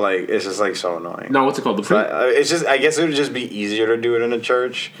fine, but like it's just like so annoying. No, what's it called? It's just I guess it would just be easier to do it in a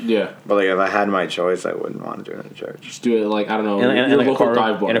church. Yeah, but like if I had my choice, I wouldn't want to do it in a church. Just do it like I don't know in like a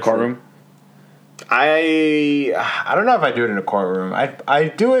courtroom. In a courtroom. I don't know if I do it in a courtroom. I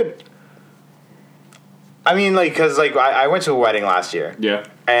do it. I mean, like, because like I went to a wedding last year. Yeah.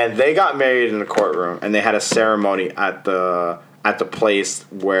 And they got married in the courtroom, and they had a ceremony at the place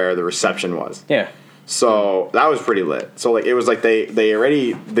where the reception was. Yeah. So that was pretty lit. So like it was like they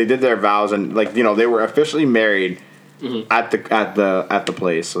did their vows, and like they were officially married at the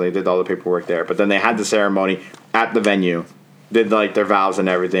place. So they did all the paperwork there, but then they had the ceremony at the venue, did like their vows and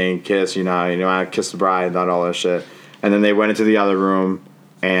everything, kiss, I kissed the bride, done all that shit, and then they went into the other room,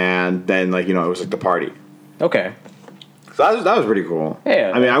 and then like it was like the party. Okay. So that was pretty cool.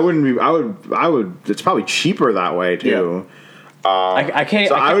 Yeah. I mean, I would. It's probably cheaper that way too. Yeah.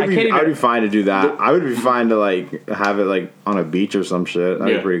 I would be fine to do that. I would be fine to like have it like on a beach or some shit.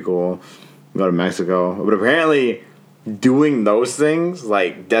 That'd be pretty cool. Go to Mexico, but apparently, doing those things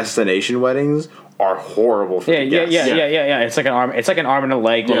like destination weddings are horrible for the guests. Yeah. It's like an arm. It's like an arm and a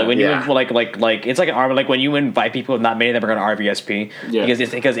leg. Yeah. When you it's like an arm. Like when you invite people, not many of them are going to RVSP. Yeah.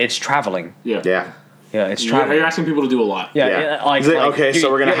 Because it's traveling. Yeah. Yeah. Yeah, it's You're traveling. asking people to do a lot. Yeah, like, He's like, like, okay, so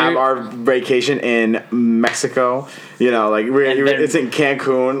we're gonna have you're- our vacation in Mexico. You know, like And then- it's in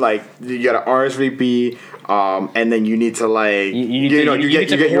Cancun. Like you got to RSVP, and then you need to like You need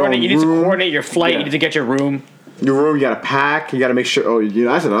to get your own coordinate. You need to room. coordinate your flight. Yeah. You need to get your room. Your room, you got to pack. You got to make sure. Oh,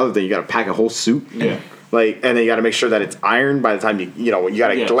 that's another thing. You got to pack a whole suit. Yeah. Like, and then you got to make sure that it's ironed by the time you got to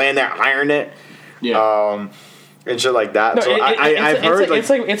Yeah. land there, iron it, Yeah. and shit like that. No, So I've heard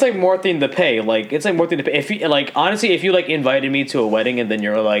it's like more thing to pay. Like it's like more thing to pay. If you like honestly, if you like invited me to a wedding and then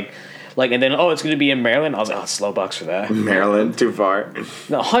you're like, and then it's gonna be in Maryland, I was like, oh, it's low bucks for that. Maryland too far.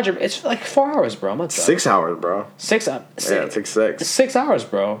 No, 100. It's like 4 hours, bro. I'm not done. 6 hours, bro. 6 hours. Yeah, it takes 6. 6 hours,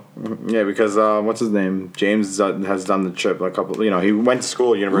 bro. Yeah, because what's his name? James has done the trip a couple. You know, he went to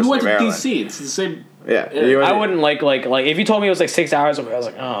school at we University went of to Maryland. DC. It's the same. Yeah, Yeah. he went I to- wouldn't like if you told me it was like 6 hours. I was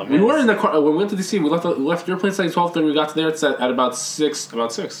like, oh man. We were in the car when we went to DC. We left your place like 12:30. We got to there at about 6.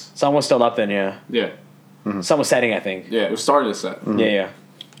 About 6. Sun was still up then. Yeah, Yeah. sun was setting. I think. Yeah. It was starting to set. Yeah.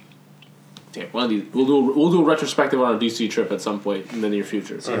 Damn, one of these we'll do a retrospective on our DC trip at some point in the near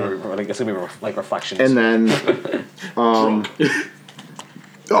future. So. Or like it's gonna be like reflections. and then,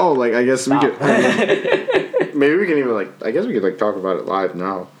 oh, like I guess we could. Maybe we can even like. I guess we could like talk about it live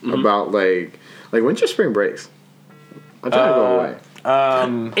now about like when's your spring breaks? I'm trying to go away.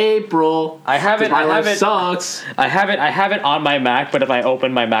 April. I haven't. 'Cause my I life haven't. sucks. I have it on my Mac, but if I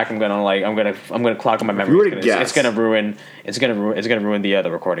open my Mac, I'm gonna clock on my memory. you were to It's guess. gonna ruin the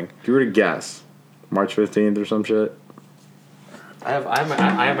recording. If you were to guess, March 15th or some shit. I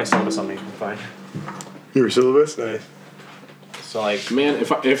have my syllabus on me. I'm fine. Your syllabus? Nice. So like Man, if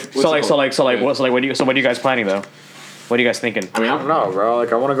what are you guys planning though? What are you guys thinking? I mean, I don't know, bro.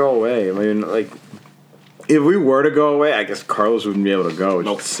 Like I want to go away. I mean, like if we were to go away, I guess Carlos wouldn't be able to go, which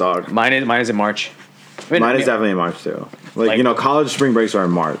Nope. would suck. Mine is in March. I mean, Mine is yeah. definitely in March too. Like Like- you know, college spring breaks are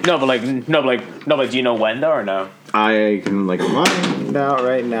in March. No, but do you know when though or no? I can like find out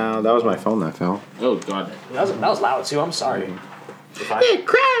right now. That was my phone that fell. oh god, That was loud too. I'm sorry. It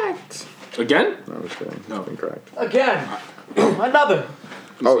cracked. again? No, I was kidding. No. Nothing cracked. Again, another.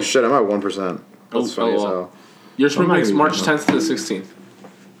 Oh shit! I'm at 1%. That's Oh, funny as oh, hell. Your spring I'm not break's even March gonna- 10th to the 16th.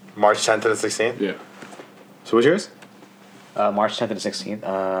 March 10th to the 16th. Yeah. So what's yours? March 10th to the 16th.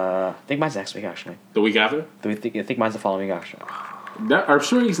 I think mine's next week actually. The week after? I think mine's the following week actually. Our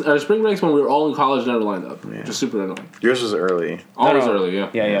spring breaks when we were all in college never lined up. Yeah. Just super annoying. Yours was early. Always No. early,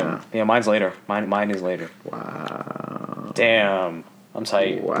 yeah. Yeah. Mine's later. Mine is later. Wow. Damn, I'm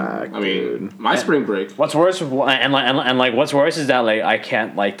tight. Whack, I dude. mean, my spring break. What's worse, what's worse is that like I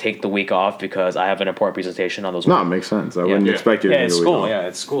can't like take the week off because I have an important presentation on those. No, it makes sense. I wouldn't Yeah. expect you to Yeah, take it's a week school. off. Yeah,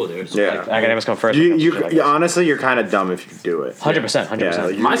 it's school, dude. It's Yeah. like, academics come first. Honestly, you're kind of dumb if you do it. 100%. Yeah,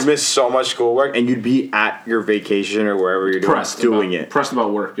 like, you My- miss so much schoolwork, and you'd be at your vacation or wherever you're doing, doing it. Pressed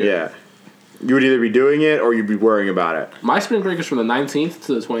about work. Yeah, you would either be doing it or you'd be worrying about it. My spring break is from the 19th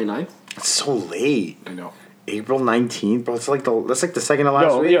to the 29th. It's so late. I know. April 19th, bro. That's like the second to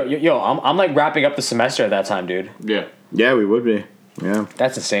last week. Yo, I'm like wrapping up the semester at that time, dude. Yeah. Yeah, we would be. Yeah.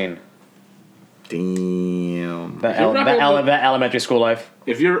 That's insane. Damn. That elementary school life,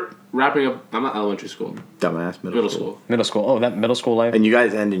 If you're wrapping up, I'm not elementary school, Dumbass middle school. middle school. Oh, that middle school life. And you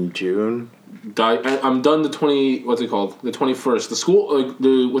guys end in June. I'm done the 20. What's it called? The 21st. The school.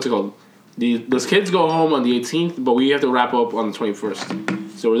 What's it called? Those kids go home on the 18th, but we have to wrap up on the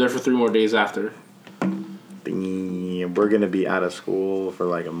 21st. So we're there for 3 more days after. Damn. We're gonna be out of school for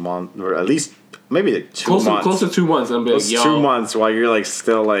like a month, or at least maybe like 2 months. Close to 2 months. I'm like, Close to yo. 2 months while you're like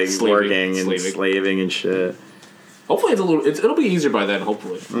still like Slaving, working and slaving and shit. Hopefully it'll be easier by then.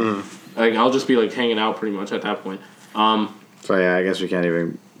 Hopefully, like I'll just be like hanging out pretty much at that point. So yeah, I guess we can't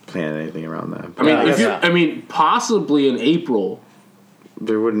even plan anything around that. I mean, Yeah, if you, yeah. I mean, possibly in April.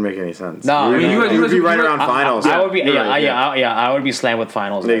 It wouldn't make any sense. No, you I mean, you would be right around I- finals. I would be You're right, I would be slammed with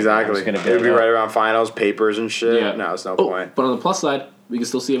finals. Exactly. I'm just gonna It would be like, right around finals, papers and shit. Yeah. No, it's no Oh, point. but on the plus side, we can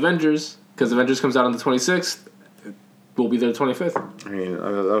still see Avengers because Avengers comes out on the 26th. We'll be there the 25th. I mean, that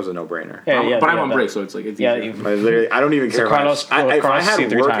was a no-brainer. But I'm on break, so it's like it's Yeah, easier. I don't even care. Carlos- if I Carlos see had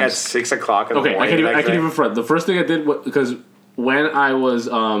three work times. at 6 o'clock in the Okay, morning, I can even front. The first thing I did was because when I was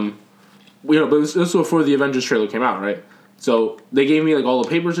but this was before the Avengers trailer came out, right? So they gave me like all the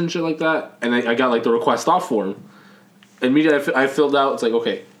papers and shit like that, and I got like the request off form. Immediately, I filled out. It's like,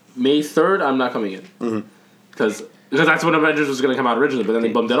 okay, May 3rd, I'm not coming in because that's when Avengers was going to come out originally, but then they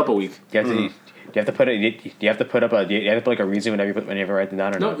bumped it up a week. you have to put it. You have to put up like a reason whenever you write them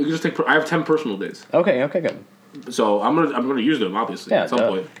down or No, not. you can just take. I have 10 personal days, Okay, good. so I'm gonna use them obviously Yeah, at some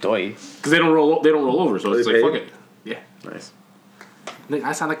point doy. because they don't roll over. So it's They like pay fuck you? it. Yeah. Nice. Nigga,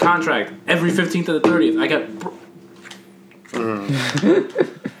 I signed a contract every 15th to the 30th. I got.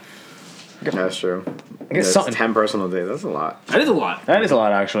 That's true. I guess That's something. 10 personal days. That's a lot. That is a lot. That is a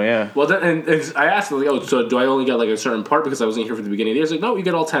lot, actually. Yeah. Well, then, and I asked him, like, oh, so do I only get like a certain part because I wasn't here for the beginning of the year? He's like, no, you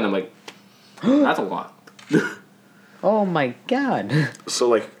get all 10. I'm like, that's a lot. Oh my god. So,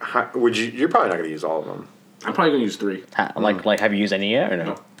 like, would you? You're probably not gonna use all of them. I'm probably gonna use 3. Like, have you used any yet or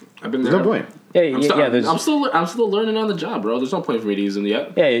no? I've been There's there. no point. Yeah, I'm, yeah. I'm still learning on the job, bro. There's no point for me to use them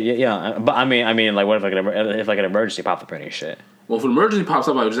yet. Yeah. But I mean, like, what if like an emergency popped up or any shit? Well, if an emergency pops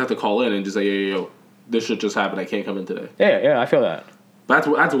up, I would just have to call in and just say, yo, this shit just happened. I can't come in today. Yeah. I feel that. That's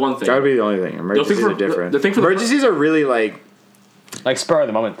one thing. That would be the only thing. Emergencies are different. The thing for Emergencies are really like Like spur of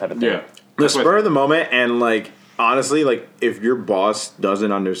the moment type of thing. yeah, the spur of the moment, and like honestly, like if your boss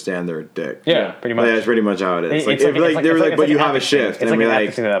doesn't understand, they're a dick. Yeah, pretty much. Like, that's pretty much how it is. Like, It's if, like, they're like, but you have a ethics shift, thing. and It's be like an like,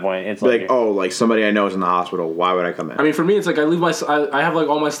 ethics thing at that point. It's like, oh, like somebody I know is in the hospital. Why would I come in? I mean, for me, it's like I leave I have like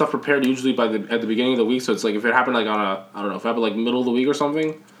all my stuff prepared usually at the beginning of the week. So it's like if it happened like on a I don't know if it happened like middle of the week or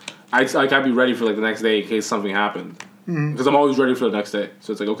something, I'd be ready for like the next day in case something happened. Because I'm always ready for the next day.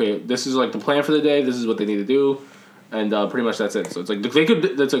 So it's like okay, this is like the plan for the day. This is what they need to do, and pretty much that's it. So it's like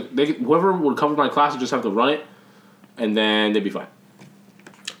whoever would cover my class would just have to run it, and then they'd be fine.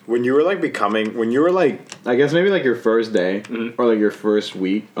 When you were like I guess maybe like your first day or like your first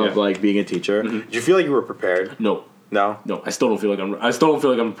week of like being a teacher, did you feel like you were prepared? No. No. I still don't feel like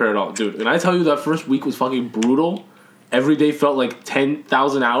I'm prepared at all, dude. And I tell you that first week was fucking brutal. Every day felt like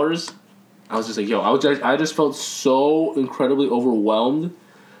 10,000 hours. I was just like, yo, I just felt so incredibly overwhelmed.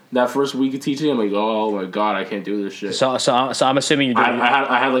 That first week of teaching, I'm like, oh my god, I can't do this shit. So I'm assuming you.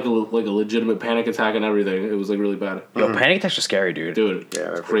 I had like a legitimate panic attack and everything. It was like really bad. Yo, panic attacks are scary, dude. Dude, Yeah,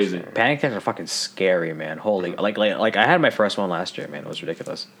 they're crazy. pretty Panic attacks are fucking scary, man. Holy, like I had my first one last year, man. It was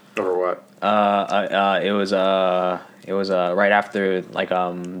ridiculous. Over what? It was right after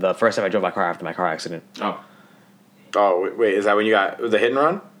the first time I drove my car after my car accident. Oh wait, is that when you got the hit and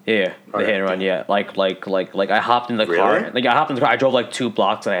run? Yeah, the hit and run. Yeah, like I hopped in the car. Really? Like I hopped in the car. I drove like 2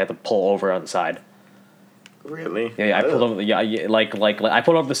 blocks and I had to pull over on the side. Really? Yeah, I pulled over. Yeah, like I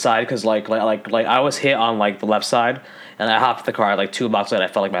pulled over the side because like I was hit on like the left side, and I hopped the car like 2 blocks away. And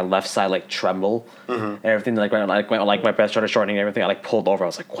I felt like my left side like tremble and everything. Like my breath started shortening and everything. I like pulled over. I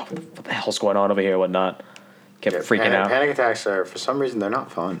was like, what the hell's going on over here? Whatnot. Kept freaking out. Panic attacks are for some reason they're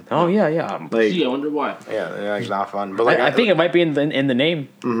not fun. Oh yeah. Like Gee, I wonder why. yeah, they're like not fun. But like I think it might be in the name.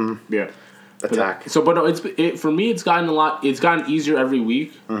 Yeah. attack. But no, for me. It's gotten easier every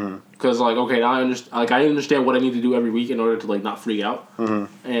week. Because like okay, now I understand what I need to do every week in order to like not freak out. And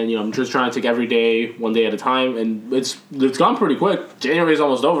I'm just trying to take every day, one day at a time, and it's gone pretty quick. January's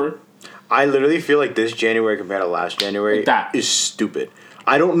almost over. I literally feel like this January compared to last January That. is stupid.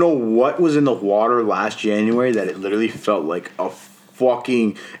 I don't know what was in the water last January that it literally felt like it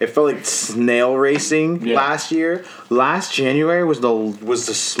felt like snail racing last year. Last January was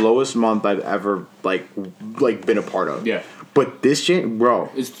the slowest month I've ever like been a part of. Yeah. But this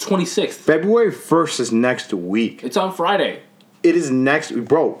bro, It's 26th. February 1st is next week. It's on Friday. It is next,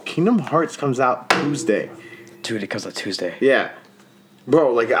 bro. Kingdom Hearts comes out Tuesday. Dude, it comes on Tuesday. Yeah.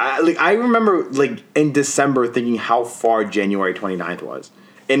 Bro, I remember like in December thinking how far January 29th was.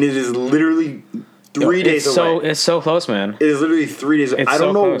 And it is literally 3 days away. It's so close, man. It is literally 3 days away. It's I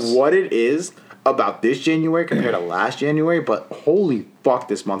don't so know close. what it is about this January compared to last January, but holy fuck,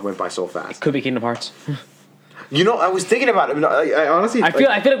 this month went by so fast. Could be Kingdom Hearts. You know, I was thinking about it. I honestly, I feel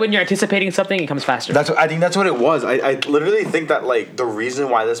like when you're anticipating something, it comes faster. I think that's what it was. I literally think that like the reason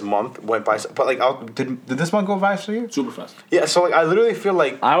why this month went by, but like, did this month go by for you? Super fast. Yeah. So like, I literally feel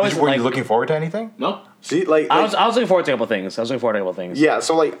like were you looking forward to anything? No. See, like I was looking forward to a couple things. Yeah.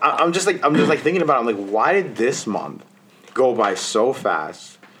 So like, I'm just like thinking about it. I'm like, why did this month go by so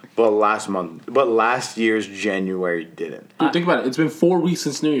fast? But last year's January didn't. Dude, think about it. It's been 4 weeks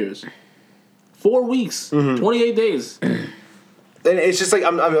since New Year's. 4 weeks. 28 days. And it's just like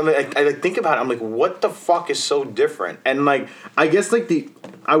I think about it. I'm like, what the fuck is so different? And like, I guess like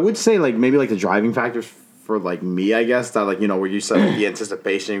I would say like maybe like the driving factors for like me. I guess that like where you said like, the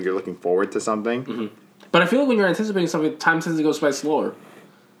anticipation if you're looking forward to something. But I feel like when you're anticipating something, time tends to go by slower.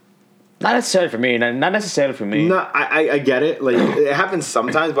 Not necessarily for me. Not necessarily for me. No, I get it. Like it happens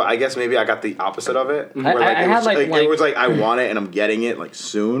sometimes, but I guess maybe I got the opposite of it. Where it was like I want it and I'm getting it like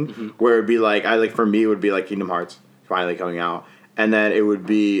soon. Where it'd be like for me it would be like Kingdom Hearts finally coming out, and then it would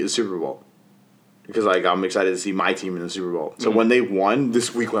be the Super Bowl because like I'm excited to see my team in the Super Bowl. So when they won,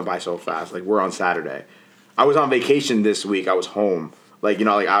 this week went by so fast. Like we're on Saturday. I was on vacation this week. I was home. Like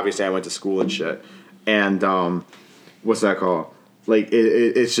like obviously I went to school and shit. And what's that called? Like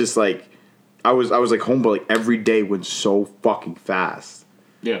it's just like. I was like home, but like every day went so fucking fast.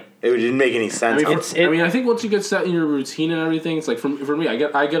 Yeah. It didn't make any sense. I think once you get set in your routine and everything, it's like for me, I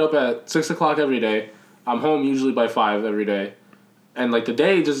get up at 6:00 every day. I'm home usually by 5 every day, and like the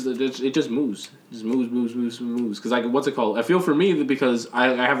day it just moves, moves. Because like what's it called? I feel for me because I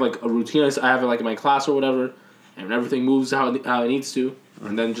have like a routine. I have it like in my class or whatever, and everything moves how it needs to,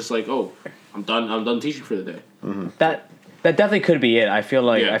 and then just like I'm done teaching for the day. Mm-hmm. That definitely could be it. I feel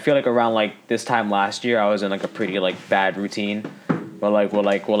like around like this time last year I was in like a pretty like bad routine. But I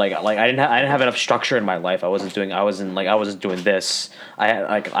didn't have enough structure in my life. I wasn't doing this. I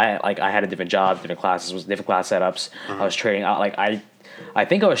had a different job, different classes, different class setups. I was trading out I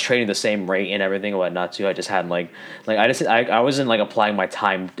think I was trading the same rate and everything and whatnot too. I just had I wasn't like applying my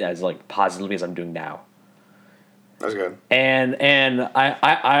time as like positively as I'm doing now. That's good. And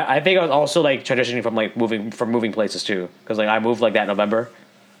I think I was also like transitioning from moving places too, because like I moved like that in November.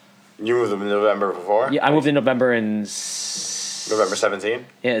 You moved in November before? Yeah, I moved in November in November 17?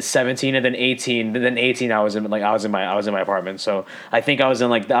 Yeah, 17 and then 18. Then 18 I was in my apartment. So I think I was in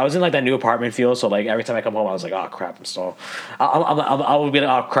that new apartment feel. So like every time I come home I was like, oh crap, I'm still I would be like,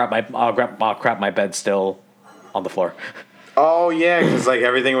 I'll crap my bed still on the floor. Oh yeah, because like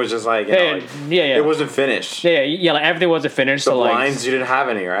everything was just like it wasn't finished. Yeah, like everything wasn't finished. The so blinds like, you didn't have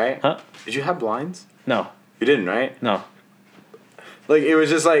any, right? Huh? Did you have blinds? No. You didn't, right? No. Like it was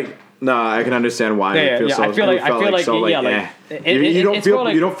just like no, I can understand why. Yeah, yeah. I feel like you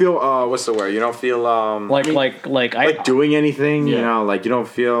don't feel what's the word? You don't feel like doing anything. Yeah. You know, like you don't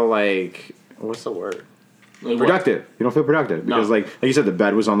feel like what's the word? Like productive. You don't feel productive because like you said, the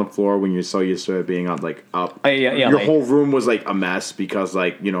bed was on the floor when you're so used to it being up up. Your whole room was like a mess because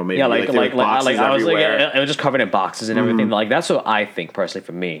like you know maybe boxes I was everywhere. like it was just covered in boxes and everything. Like that's what I think personally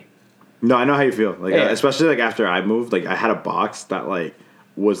for me. No, I know how you feel. Like especially like after I moved, like I had a box that like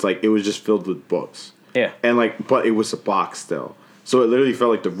was like it was just filled with books. Yeah. And like but it was a box still. So it literally felt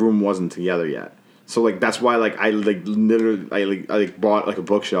like the room wasn't together yet. So like that's why like I bought like a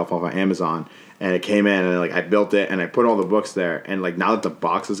bookshelf off of Amazon and it came in and like I built it and I put all the books there and like now that the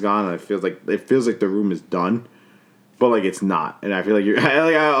box is gone and it feels like the room is done. But like it's not. And I feel like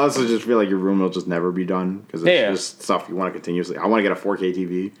I also just feel like your room will just never be done because it's just stuff you want to continuously. I want to get a 4K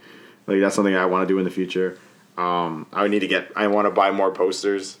TV. Like that's something I want to do in the future. I want to buy more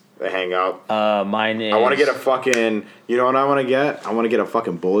posters that hang out. Mine is. I want to get a fucking. You know what I want to get? I want to get a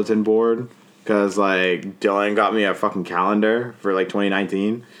fucking bulletin board because like Dylan got me a fucking calendar for like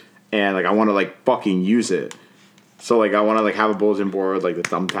 2019, and like I want to like fucking use it. So like I want to like have a bulletin board like the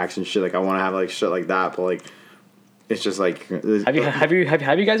thumbtacks and shit. Like I want to have like shit like that, but like it's just like. Have you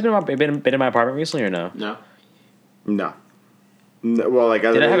guys been in my apartment recently or no? No. Well, like,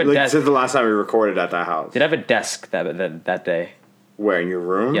 since the last time we recorded at that house. Did I have a desk that day? Where, in your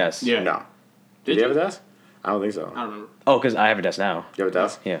room? Yes. Yeah. No. Did you have a desk? I don't think so. I don't remember. Oh, because I have a desk now. You have a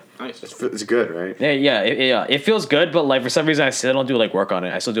desk? Yeah. Nice. It's good, right? Yeah. It feels good, but like for some reason I still don't do like work on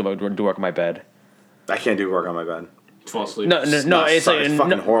it. I still do work on my bed. I can't do work on my bed. Fall asleep. No. It's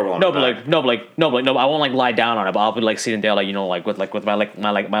fucking horrible. No, but I won't like lie down on it. But I'll be like sitting there, like you know, like with my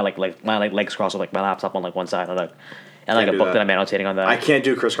legs crossed, with like my laptop on like one side, and like a book that I'm annotating on that. I can't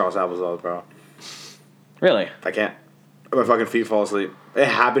do crisscross applesauce, bro. Really? I can't. My fucking feet fall asleep. It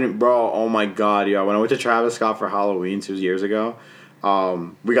happened, bro. Oh my god, yo. When I went to Travis Scott for Halloween 2 years ago,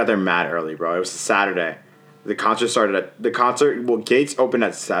 we got there mad early, bro. It was a Saturday. The concert gates opened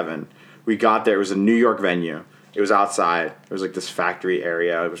at 7. We got there. It was a New York venue. It was outside. It was like this factory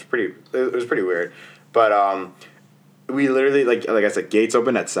area. It was pretty weird. But we literally like I said, gates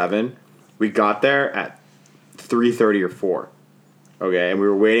opened at 7. We got there at 3:30 or 4. Okay, and we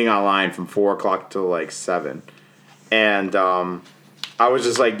were waiting online from 4 o'clock till like 7. And I was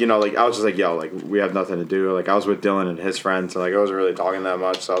just like, yo, like we have nothing to do. Like I was with Dylan and his friends, so like I wasn't really talking that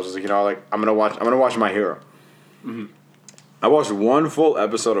much. So I was just like, like I'm gonna watch My Hero. Mm-hmm. I watched one full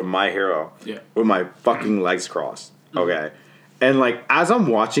episode of My Hero with my fucking legs crossed. Okay, and like as I'm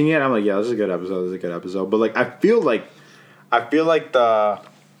watching it, I'm like, yeah, this is a good episode. But like I feel like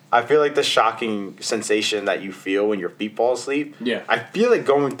the shocking sensation that you feel when your feet fall asleep. Yeah, I feel it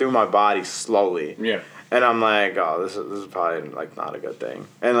going through my body slowly. Yeah. And I'm like, oh, this is probably like not a good thing.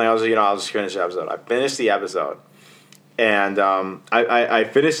 And like I'll just finish the episode. I finished the episode, and I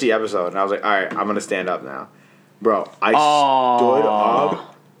finished the episode, and I was like, all right, I'm gonna stand up now, bro. I stood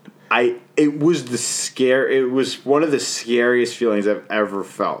up. It was one of the scariest feelings I've ever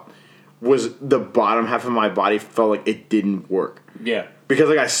felt. Was the bottom half of my body felt like it didn't work. Yeah. Because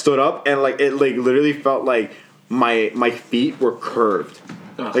like I stood up and like it like literally felt like my feet were curved.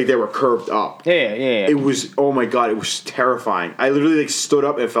 Like they were curved up. Yeah. It was, oh my god, it was terrifying. I literally like stood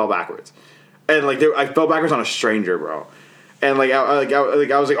up and fell backwards. And like I fell backwards on a stranger, bro. And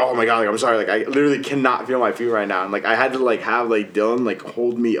I was like, oh my god, like I'm sorry, like I literally cannot feel my feet right now, and like I had to like have like Dylan like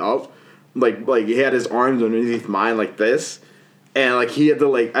hold me up, like he had his arms underneath mine like this, and like he had to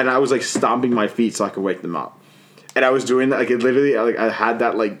like, and I was like stomping my feet so I could wake them up, and I was doing that like it literally like I had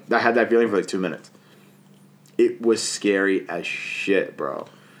that feeling for like 2 minutes. It was scary as shit, bro.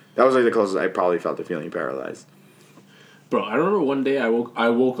 That was like the closest I probably felt to feeling paralyzed. Bro, I remember one day I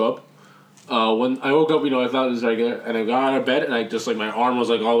woke up. When I woke up, I thought it was regular, and I got out of bed, and I just, like, my arm was,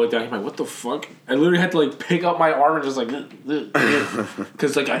 like, all the way down. I'm like, what the fuck? I literally had to, like, pick up my arm and just, like,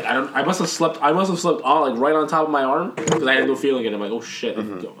 because, like, I must have slept on, like, right on top of my arm, because I had no feeling, and I'm like, oh, shit.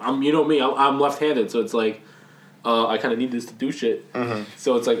 Mm-hmm. You know me, I'm left-handed, so it's, like, I kind of need this to do shit. Mm-hmm.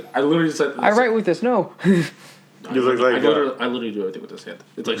 So it's, like, I literally just, like... I write with this, no. I literally do everything with this hand.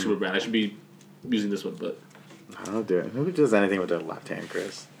 It's, like, super bad. I should be using this one, but... I don't do it. Nobody does anything with their left hand,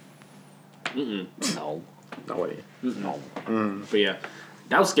 Chris. Mm-mm. No. Nobody. No. But yeah,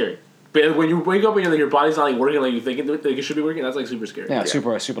 that was scary. But when you wake up and your body's not like working like you think it should be working, that's like super scary. Yeah,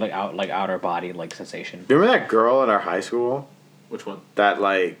 super like outer body like sensation. Remember that girl in our high school? Which one? That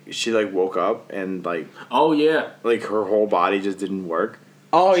like she like woke up and like oh yeah, like her whole body just didn't work.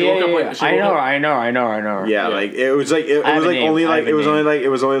 Oh she yeah, I know. Yeah, like it was like it was like only like it was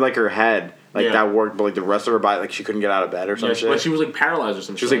only like her head. Like, that worked, but, like, the rest of her body, like, she couldn't get out of bed or some shit. But she was, like, paralyzed or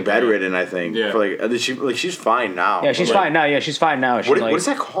some shit. She was, like, bedridden, I think. Yeah. For, like, she's fine now. Yeah, she's fine now. Yeah, she's fine now. What is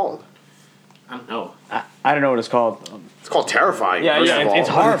that called? I don't know. I don't know what it's called. It's called terrifying. Yeah, it's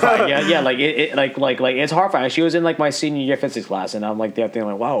horrifying. Yeah, like, it's horrifying. She was in, like, my senior year physics class, and I'm, like, there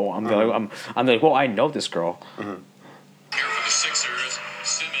thinking, like, wow. I'm like, well, I know this girl. Mm-hmm.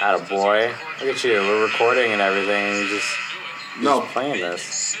 Attaboy. Look at you. We're recording and everything, and you're just playing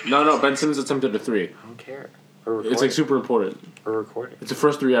this. No, Ben Simmons attempted a 3. I don't care. We're recording. It's like super important. We're recording. It's the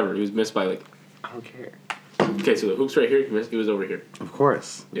first 3 ever. He was missed by like. I don't care. Okay, so the hoop's right here. He was over here. Of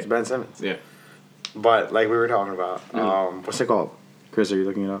course. It's Ben Simmons. Yeah. But like we were talking about, what's it called? Chris, are you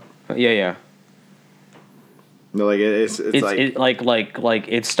looking it up? Yeah. No, like it's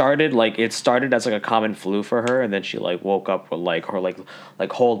it started as like a common flu for her, and then she like woke up with like her like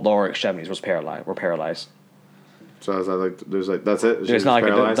whole lower extremities were paralyzed. So I was like, there's like that's it. There's not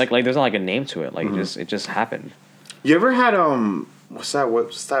like there's not like a name to it. Like it just happened. You ever had what's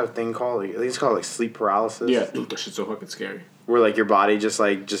that thing called? Like, I think it's called like sleep paralysis. Yeah, dude, that shit's so fucking scary. Where like your body just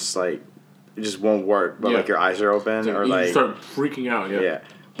it just won't work, but like your eyes are open or like you start freaking out. Yeah. Yeah,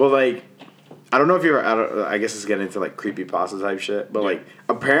 but like I don't know if you're. I guess it's getting into like creepypasta type shit. But like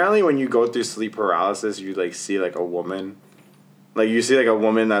apparently when you go through sleep paralysis, you like see like a woman. Like, you see, like, a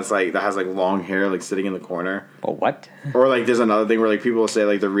woman that has, like, long hair, like, sitting in the corner. Oh, what? Or, like, there's another thing where, like, people will say,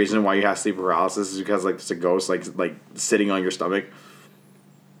 like, the reason why you have sleep paralysis is because, like, there's a ghost, like sitting on your stomach.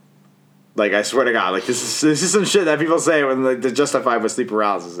 Like, I swear to God, like, this is some shit that people say when, like, to justify what sleep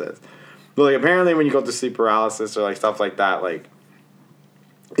paralysis is. But, like, apparently when you go through sleep paralysis or, like, stuff like that, like,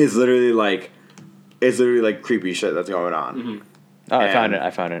 it's literally, like, creepy shit that's going on. Mm-hmm. Oh, I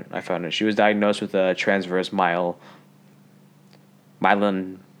found it. She was diagnosed with a transverse myelinitis. I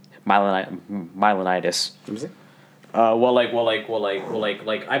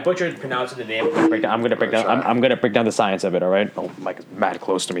butchered pronouncing the name. I'm gonna break down the science of it. All right. Oh, Mike is mad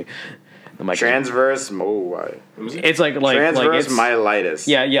close to me. Transverse. It's like transverse myelitis.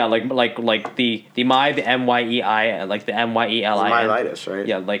 Yeah. Like the MYEI, like the MYELI. Myelitis, right?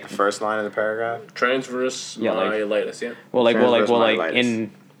 Yeah, like the first line of the paragraph. Transverse myelitis. Yeah.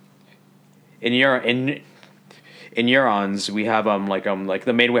 In neurons, we have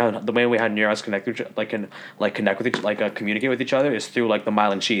the main way how neurons connect communicate with each other is through like the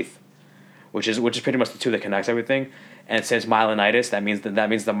myelin sheath, which is pretty much the two that connects everything. And since myelinitis, that means the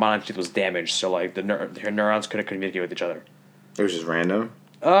myelin sheath was damaged, so like her neurons couldn't communicate with each other. It was just random.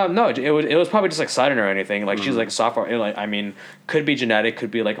 No, it was probably just like sudden or anything. Like she's like software. Like I mean, could be genetic,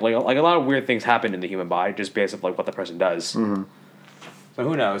 could be like a lot of weird things happen in the human body just based on like what the person does. Mm-hmm. So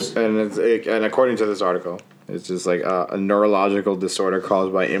who knows? And according to this article, it's just like a neurological disorder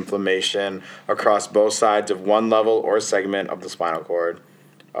caused by inflammation across both sides of one level or segment of the spinal cord.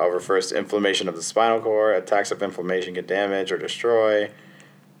 Refers to inflammation of the spinal cord. Attacks of inflammation can damage or destroy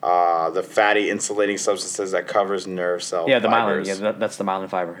the fatty insulating substances that covers nerve cell fibers. Myelin. Yeah, that's the myelin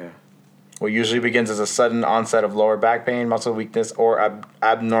fiber here. What usually begins as a sudden onset of lower back pain, muscle weakness, or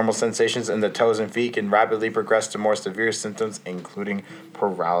abnormal sensations in the toes and feet can rapidly progress to more severe symptoms, including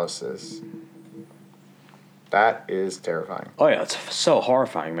paralysis. That is terrifying. Oh yeah, it's so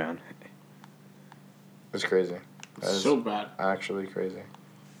horrifying, man. It's crazy. It's so bad. Actually crazy.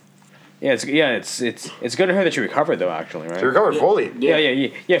 Yeah, it's good to hear that you recovered though. Actually, right? She recovered fully.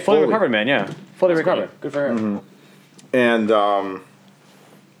 Yeah, fully recovered, man. Yeah, fully recovered. Good for her. Mm-hmm. And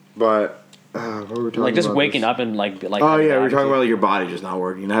but what were we talking Like just about waking this? up and like Oh yeah, we were talking about like your body just not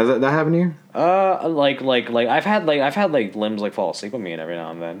working. Has that happened to you? like I've had limbs like fall asleep with me and every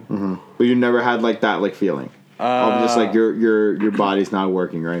now and then. But you never had like that like feeling. Of just like your body's not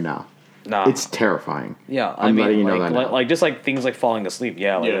working right now. Nah, It's terrifying. yeah. I'm letting you know like, that now. like just like things like falling asleep.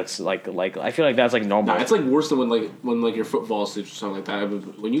 Yeah, like Yeah. it's like I feel like that's like normal. Nah, it's like worse than when your foot falls asleep or something like that.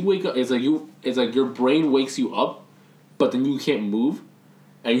 But when you wake up, it's like your brain wakes you up, but then you can't move,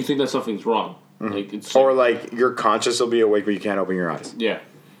 and you think that something's wrong. Like it's Or like your conscious will be awake but you can't open your eyes. yeah.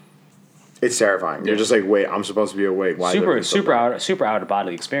 It's terrifying. You're Yeah. just like, wait, I'm supposed to be awake. Why? is everything so bad? super out of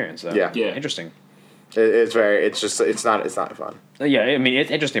body experience. Though. Yeah. Yeah. Interesting. It's very. It's just. It's not fun. Yeah, I mean it's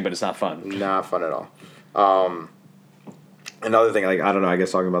interesting, but it's not fun. Not fun at all. Another thing, like I don't know. I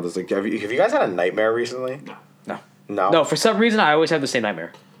guess talking about this, like, have you guys had a nightmare recently? No. No. No, for some reason I always have the same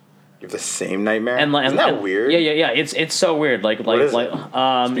nightmare. You have the same nightmare. And like, Isn't and, that weird? Yeah. It's so weird. Like is like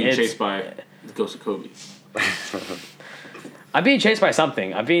it? Being it's, chased by the ghost of Kobe. I'm being chased by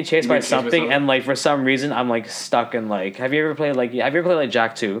something. I'm being chased by being chased by something, something? and like for some reason I'm like stuck in like. Have you ever played like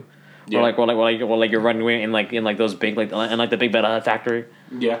Jack 2? Yeah. Or like you're running away in like those big like in like the big beta factory.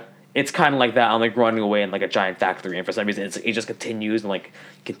 Yeah. It's kind of like that. I'm like running away in like a giant factory, and for some reason it just continues and like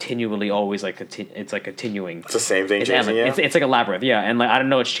continually always like it's like continuing. It's the same thing It's chasing you. it's like a labyrinth, yeah. And like I don't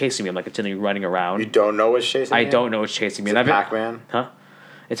know what's chasing me. I'm like continually running around. You don't know what's chasing I you? don't know what's chasing me. Is And it I've been- Pac-Man? Huh?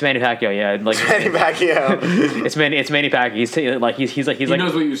 It's Manny Pacquiao, yeah. Like Manny Pacquiao. it's Manny Pacquiao. He's he's He like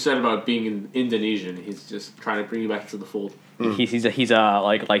knows what you said about being in Indonesian. He's just trying to bring you back to the fold. he's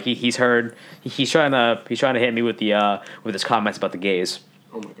he's heard he's trying to hit me with his comments about the gays,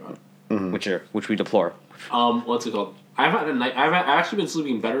 Oh my god. which we deplore. What's it called? I've actually been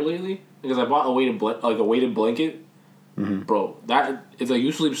sleeping better lately because I bought a weighted blanket. Bro, that it's like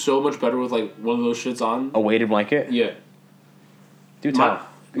you sleep so much better with like one of those shits on. A weighted blanket. Yeah. Do tell.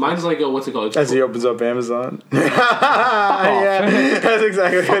 Mine's like what's it called? As he opens up Amazon. Yeah, that's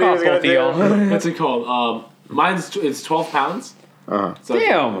exactly what he off, was gonna both of y'all. do. What's it called? It's 12 pounds. Uh-huh. So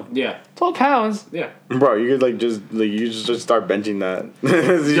Damn, Yeah. 12 pounds. Yeah. Bro, you could just start benching that.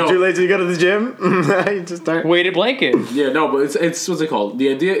 Is it No. too late to go to the gym? You just start. Weighted blanket. Yeah, no, but it's what's it called? The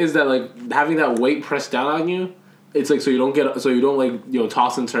idea is that like having that weight pressed down on you, it's like so you don't like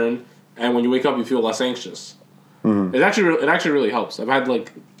toss and turn, and when you wake up you feel less anxious. It actually really helps. I've had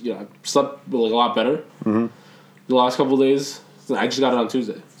like I've slept like a lot better the last couple of days. I just got it on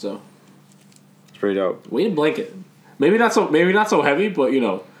Tuesday, so It's pretty dope. weighted blanket. Maybe not so heavy, but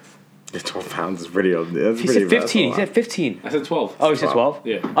 12 pounds is pretty dope. That's He pretty said 15. He said 15. I said 12. Oh, he said 12.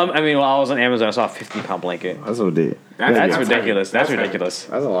 Yeah. I mean, while I was on Amazon, I saw a 15-pound blanket. That's OD. That's heavy. ridiculous. That's heavy. ridiculous.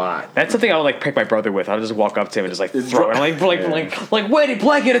 That's a lot. That's something I would like pick my brother with. I'll just walk up to him and just like throw it, like weighted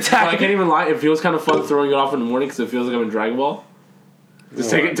blanket I attack. can't even lie. It feels kind of fun throwing it off in the morning because it feels like I'm in Dragon Ball. Just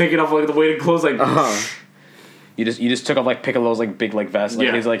take it off like the weighted clothes, like You just took off like Piccolo's like big like vest, like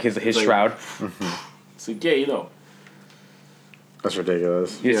Yeah. his Like- shroud. it's like yeah, That's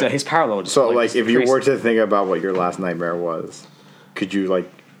ridiculous. His, Yeah. his power load. So, like, if you crazy. were to think about what your last nightmare was, could you, like...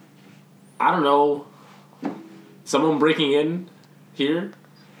 I don't know, someone breaking in here,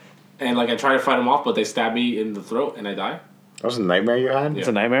 and like I try to fight them off, but they stab me in the throat and I die. That was a nightmare you had? It's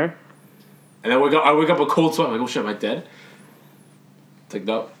a nightmare. And then I wake up a cold sweat. I'm like, oh shit, am I dead? It's like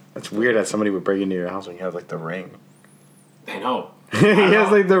no, That's weird that somebody would break into your house when you have, like, the ring. I know. He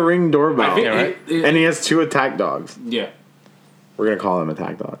has, like, the ring doorbell. I think Yeah, right? And he has 2 attack dogs. yeah, We're going to call them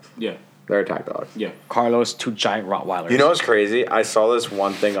attack dogs. yeah, They're attack dogs. yeah. Carlos, 2 giant Rottweilers. You know what's crazy? I saw this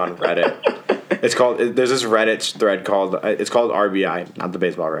one thing on Reddit. There's this Reddit thread called RBI, not the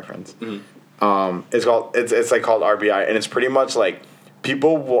baseball reference. It's like called RBI, and it's pretty much like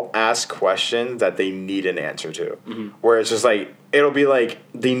people will ask questions that they need an answer to. Where it's just like it'll be like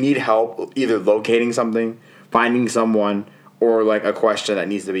they need help either locating something, finding someone, or like a question that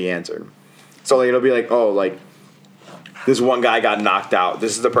needs to be answered. So like it'll be like, oh, like this one guy got knocked out.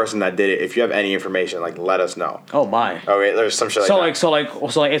 This is the person that did it. If you have any information, like let us know. Oh my. Okay, there's some shit like that.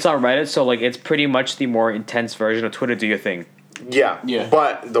 So it's on Reddit. So like it's pretty much the more intense version of Twitter. Do your thing. Yeah. Yeah.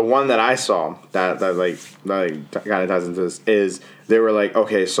 But the one that I saw that kind of ties into this is they were like,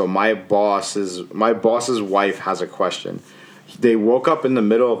 okay, so my boss's wife has a question. They woke up in the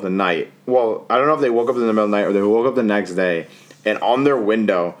middle of the night. Well, I don't know if they woke up in the middle of the night or they woke up the next day, and on their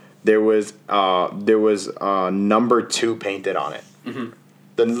window there was number 2 painted on it.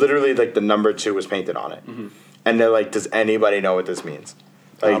 Literally like the number 2 was painted on it, and they're like, does anybody know what this means?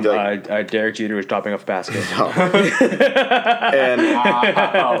 Derek Jeter was dropping off a basket. And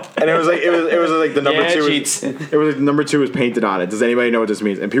it was like the number Yeah, 2 cheats. it was like the number 2 was painted on it. Does anybody know what this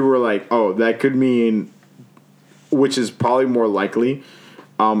means? And people were like, oh, that could mean which is probably more likely,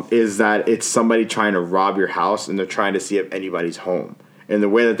 is that it's somebody trying to rob your house and they're trying to see if anybody's home. And the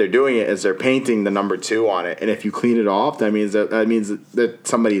way that they're doing it is they're painting the number 2 on it, and if you clean it off, that means that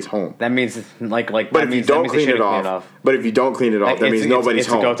somebody's home. That means like. But if you don't clean it off, that means nobody's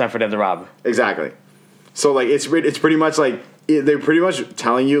home. It's a go time for them to rob. Exactly. So like it's pretty much like they're pretty much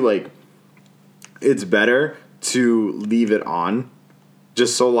telling you like it's better to leave it on,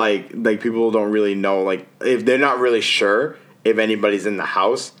 just so like people don't really know, like if they're not really sure if anybody's in the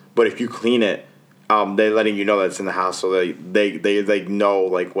house, but if you clean it, they're letting you know that it's in the house, so they like know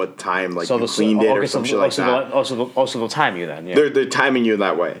like what time like you cleaned it or some shit like that. Also they'll time you then. Yeah. They're timing you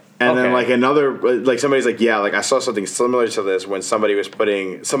that way, and then like another like somebody's like like I saw something similar to this when somebody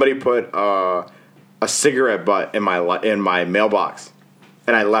put a cigarette butt in my mailbox,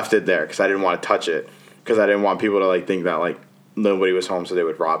 and I left it there because I didn't want to touch it because I didn't want people to like think that like nobody was home so they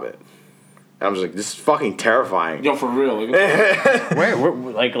would rob it. And I was like, this is fucking terrifying. Yo, for real. Like, where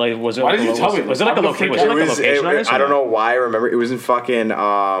like was it? Why did you tell me? Was it like a location? Was it like a location on this? I don't know why I remember. It was in fucking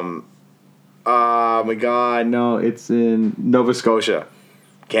oh my god, no, it's in Nova Scotia,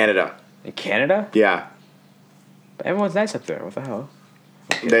 Canada. In Canada? Yeah. But everyone's nice up there. What the hell?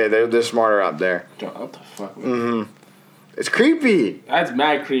 They're smarter out there. Yo, what the fuck? Mm-hmm. It's creepy. That's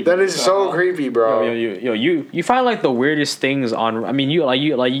mad creepy. That is so creepy, bro. You find like the weirdest things on. I mean, you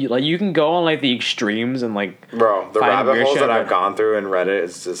can go on like the extremes and like. Bro, the rabbit holes that I've gone through in Reddit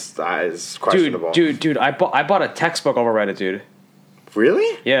is just is questionable. Dude, I bought a textbook over Reddit, dude.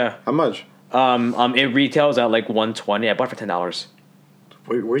 Really? Yeah. How much? It retails at like $120. I bought it for $10.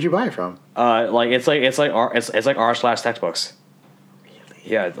 Where'd you buy it from? It's like r/textbooks.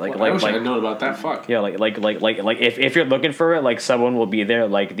 Yeah, like I wish I had known about that. Fuck. Yeah, like if you're looking for it, like someone will be there.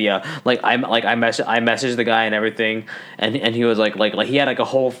 Like I messaged the guy and everything, and he was like he had like a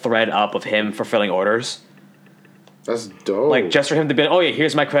whole thread up of him fulfilling orders. That's dope. Like just for him to be, oh yeah,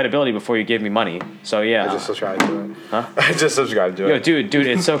 here's my credibility before you give me money. So yeah, I just subscribed to it. Huh? I just subscribed to it. Yo, dude,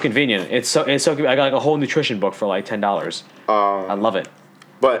 it's so convenient. It's so I got like a whole nutrition book for like $10. I love it.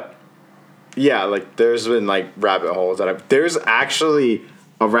 But yeah, like there's been like rabbit holes there's actually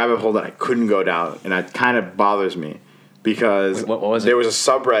a rabbit hole that I couldn't go down, and that kind of bothers me because Wait, what was it? There was a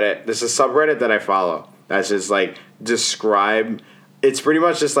subreddit. There's a subreddit that I follow that's just like describe. It's pretty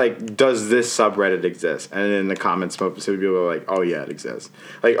much just like, does this subreddit exist? And in the comments, some people are like, oh yeah, it exists.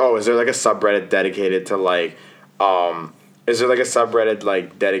 Like, oh, is there like a subreddit dedicated to like, is there like a subreddit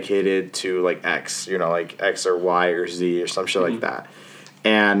like dedicated to like X, like X or Y or Z or some shit like that?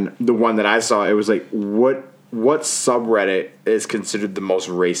 And the one that I saw, it was like, what subreddit is considered the most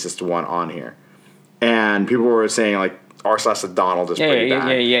racist one on here? And people were saying like r/the Donald is pretty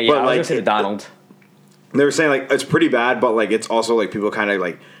bad. Yeah. But I was like, gonna say the Donald. They were saying like it's pretty bad, but like it's also like people kind of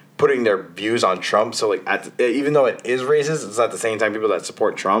like putting their views on Trump. So like even though it is racist, it's at the same time people that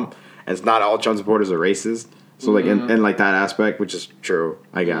support Trump, and it's not all Trump supporters are racist. So like in like that aspect, which is true,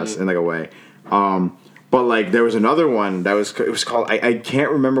 I guess, in like a way. But like there was another one that it was called I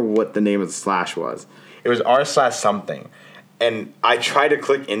can't remember what the name of the slash was. It was r/something, and I tried to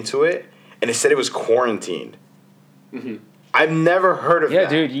click into it, and it said it was quarantined. Mm-hmm. I've never heard of that.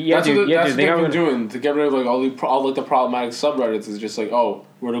 Dude. That's what Dude. they've been doing to get rid of like all like the problematic subreddits. Is just like, oh,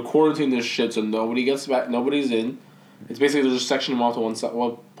 we're to quarantine this shit so nobody gets back, nobody's in. It's basically they're just sectioning them off to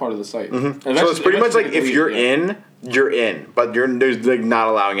one part of the site. Mm-hmm. So it's pretty much like if you're in, but there's like not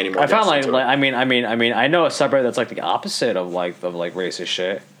allowing any more. I found like I mean I know a subreddit that's like the opposite of racist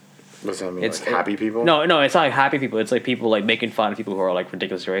shit. What does that mean? It's like happy people? No, it's not like happy people. It's like people like making fun of people who are like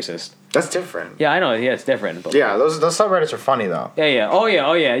ridiculously racist. That's different. Yeah, I know. Yeah, it's different. But yeah, those subreddits are funny though. Yeah. Oh yeah.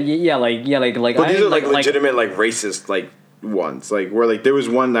 But these are like legitimate like racist like ones. Like where like there was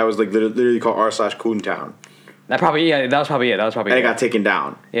one that was like literally called r/Coontown. That was probably it. And it got taken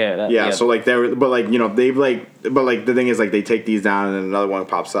down. Yeah. So like they've the thing is like they take these down and then another one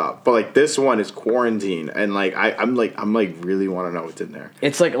pops up. But like this one is quarantine, and like I'm really want to know what's in there.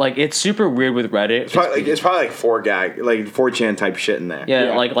 It's like it's super weird with Reddit. It's probably like 4chan type shit in there.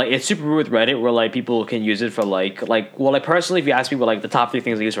 Yeah. Like it's super weird with Reddit where like people can use it for like personally, if you ask people like the top 3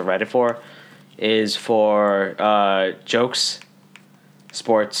 things I use for Reddit for is for jokes,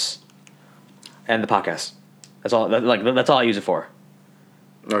 sports, and the podcast. That's all. That's all I use it for.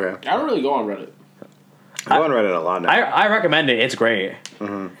 Okay. I don't really go on Reddit. I go on Reddit a lot now. I recommend it. It's great.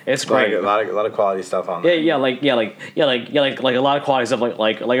 Mm-hmm. It's great. A lot of quality stuff on there. Yeah, like a lot of quality stuff.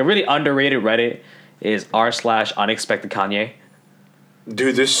 Like a really underrated Reddit is r/unexpected Kanye.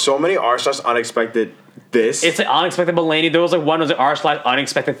 Dude, there's so many r/unexpected this. It's like unexpected Mulaney. There was like one was like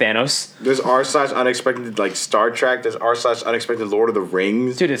r/unexpected Thanos. There's r/unexpected like Star Trek. There's r/unexpected Lord of the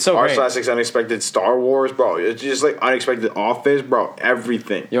Rings. Dude, it's so great. r/unexpected Star Wars, bro. It's just like unexpected Office, bro.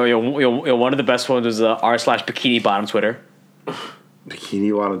 Everything. Yo, one of the best ones was r/bikini bottom Twitter.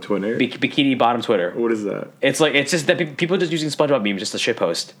 Bikini Bottom Twitter. Bikini bottom Twitter. What is that? It's just that people just using SpongeBob memes just to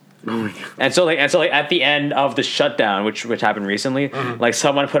shitpost. Oh my god. And so at the end of the shutdown, which happened recently, like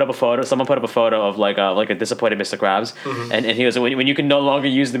someone put up a photo of like a disappointed Mr. Krabs, and he was when you can no longer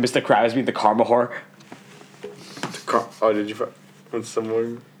use the Mr. Krabs being the karma whore. Oh, did you? When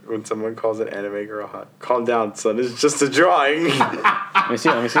someone calls an anime girl hot, calm down, son. It's just a drawing. Let me see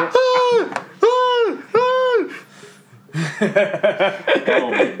it.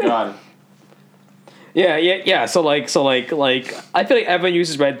 Oh my god. Yeah. So like I feel like everyone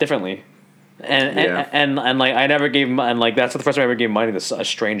uses Reddit differently, and like I never gave and like that's the first time I ever gave money to a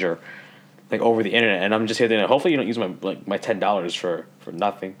stranger, like over the internet, and I'm just here to hopefully you don't use my $10 for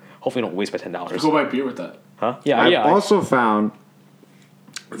nothing. Hopefully you don't waste my $10. Go buy beer with that. Huh? I've also found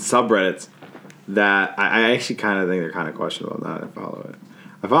subreddits that I actually kind of think they're kind of questionable now that I follow it.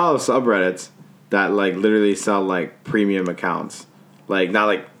 I follow subreddits that like literally sell like premium accounts. Like, not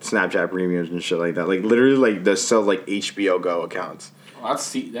like Snapchat premiums and shit like that. Like, literally, like, they'll sell, like, HBO Go accounts. Oh,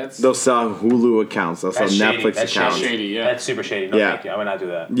 that's They'll sell Hulu accounts. They'll sell Netflix That's accounts. shady, yeah. That's super shady. No, Yeah. thank you. I would not do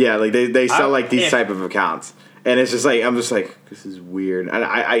that. Yeah, like, they sell, like, these if- type of accounts. And it's just like, I'm just like, this is weird. And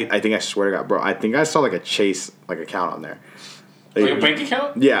I think, I swear to God, bro, I think I saw, like, a Chase, like, account on there. like a bank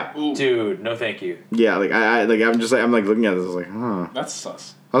account? Yeah. Ooh, Dude, no thank you. Yeah, like, I'm just like, I'm, like, looking at this, I was like, huh. that's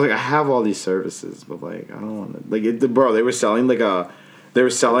sus. I was like, I have all these services, but, like, I don't want to, like, bro, they were selling, like,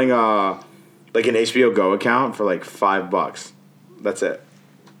 like an HBO Go account for like $5. That's it.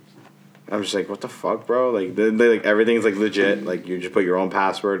 I'm just like, what the fuck, bro? Like, they like everything's like legit. Like, you just put your own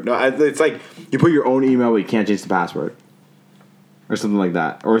password. No, it's like you put your own email, but you can't change the password, or something like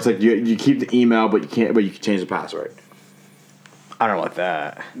that. Or it's like you keep the email, but you can change the password. I don't like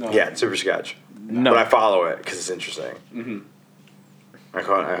that. No. Yeah, it's super sketch. No. But I follow it because it's interesting. Mm-hmm. I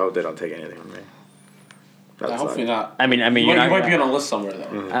hope they don't take anything from me. Hopefully not. I mean, You you're might, not, be on a list somewhere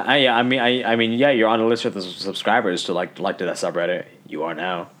though. yeah, I mean, yeah, you're on the list with the subscribers to like to that subreddit. You are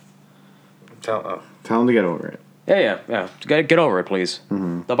now. Tell them to get over it. Yeah. Get over it, please.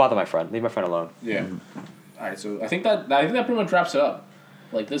 Don't bother my friend. Leave my friend alone. Yeah. All right, so I think that pretty much wraps it up.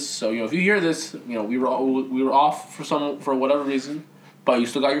 Like this, so if you hear this, we were off for whatever reason, but you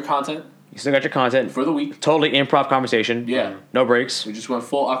still got your content You still got your content. for the week. Totally improv conversation. Yeah. No breaks. We just went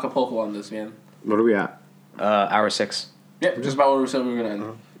full Acapulco on this, man. What are we at? Hour 6. Yeah, just about where we said we were gonna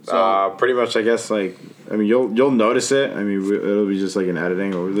end. So Pretty much, I guess. Like, I mean, you'll notice it. I mean, it'll be just like an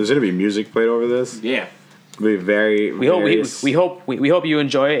editing. Or there's gonna be music played over this. yeah, It'll be very. We hope you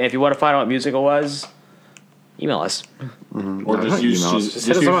enjoy it. If you want to find out what music it was, email us. or No, just not use emails. Just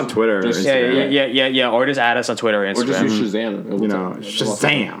hit us up on Twitter or just- Instagram. Yeah. Or just add us on Twitter or or just Instagram. use Shazam. You know,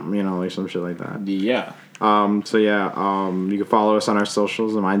 Shazam. You know, like some shit like that. Yeah. So yeah, you can follow us on our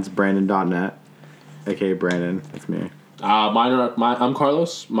socials. Mine's Brandon.net, aka Brandon. That's me. I'm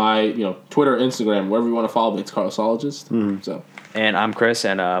Carlos. My Twitter, Instagram, wherever you want to follow me, it's Carlosologist. So And I'm Chris,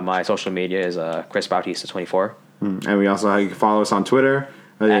 and my social media is Chris Bautista24. And we also you can follow us on Twitter.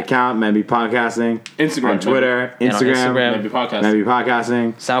 The account Memby Podcasting. Instagram, On Twitter, And on Instagram, Maybe podcast. Memby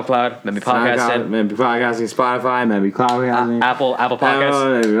Podcasting. SoundCloud, Memby Podcasting, Memby Podcasting. Spotify, Memby Podcasting. Apple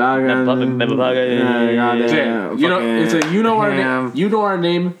Podcasts. Memby Podcasting. Yeah, you know our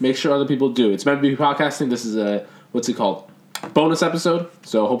name. Make sure other people do. It's meant to be podcasting. This is a what's it called? Bonus episode.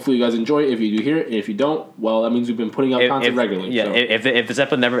 So hopefully you guys enjoy it. If you do hear it, if you don't, well, that means we've been putting out content regularly. Yeah, so. if this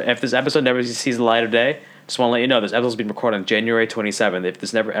episode never sees the light of day, just want to let you know this episode's been recorded on January 27th. If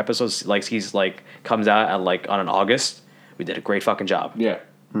this episode comes out at on August, we did a great fucking job. Yeah.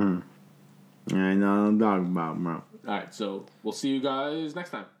 I know what I'm talking about, bro. All right. So we'll see you guys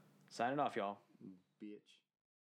next time. Signing off, y'all.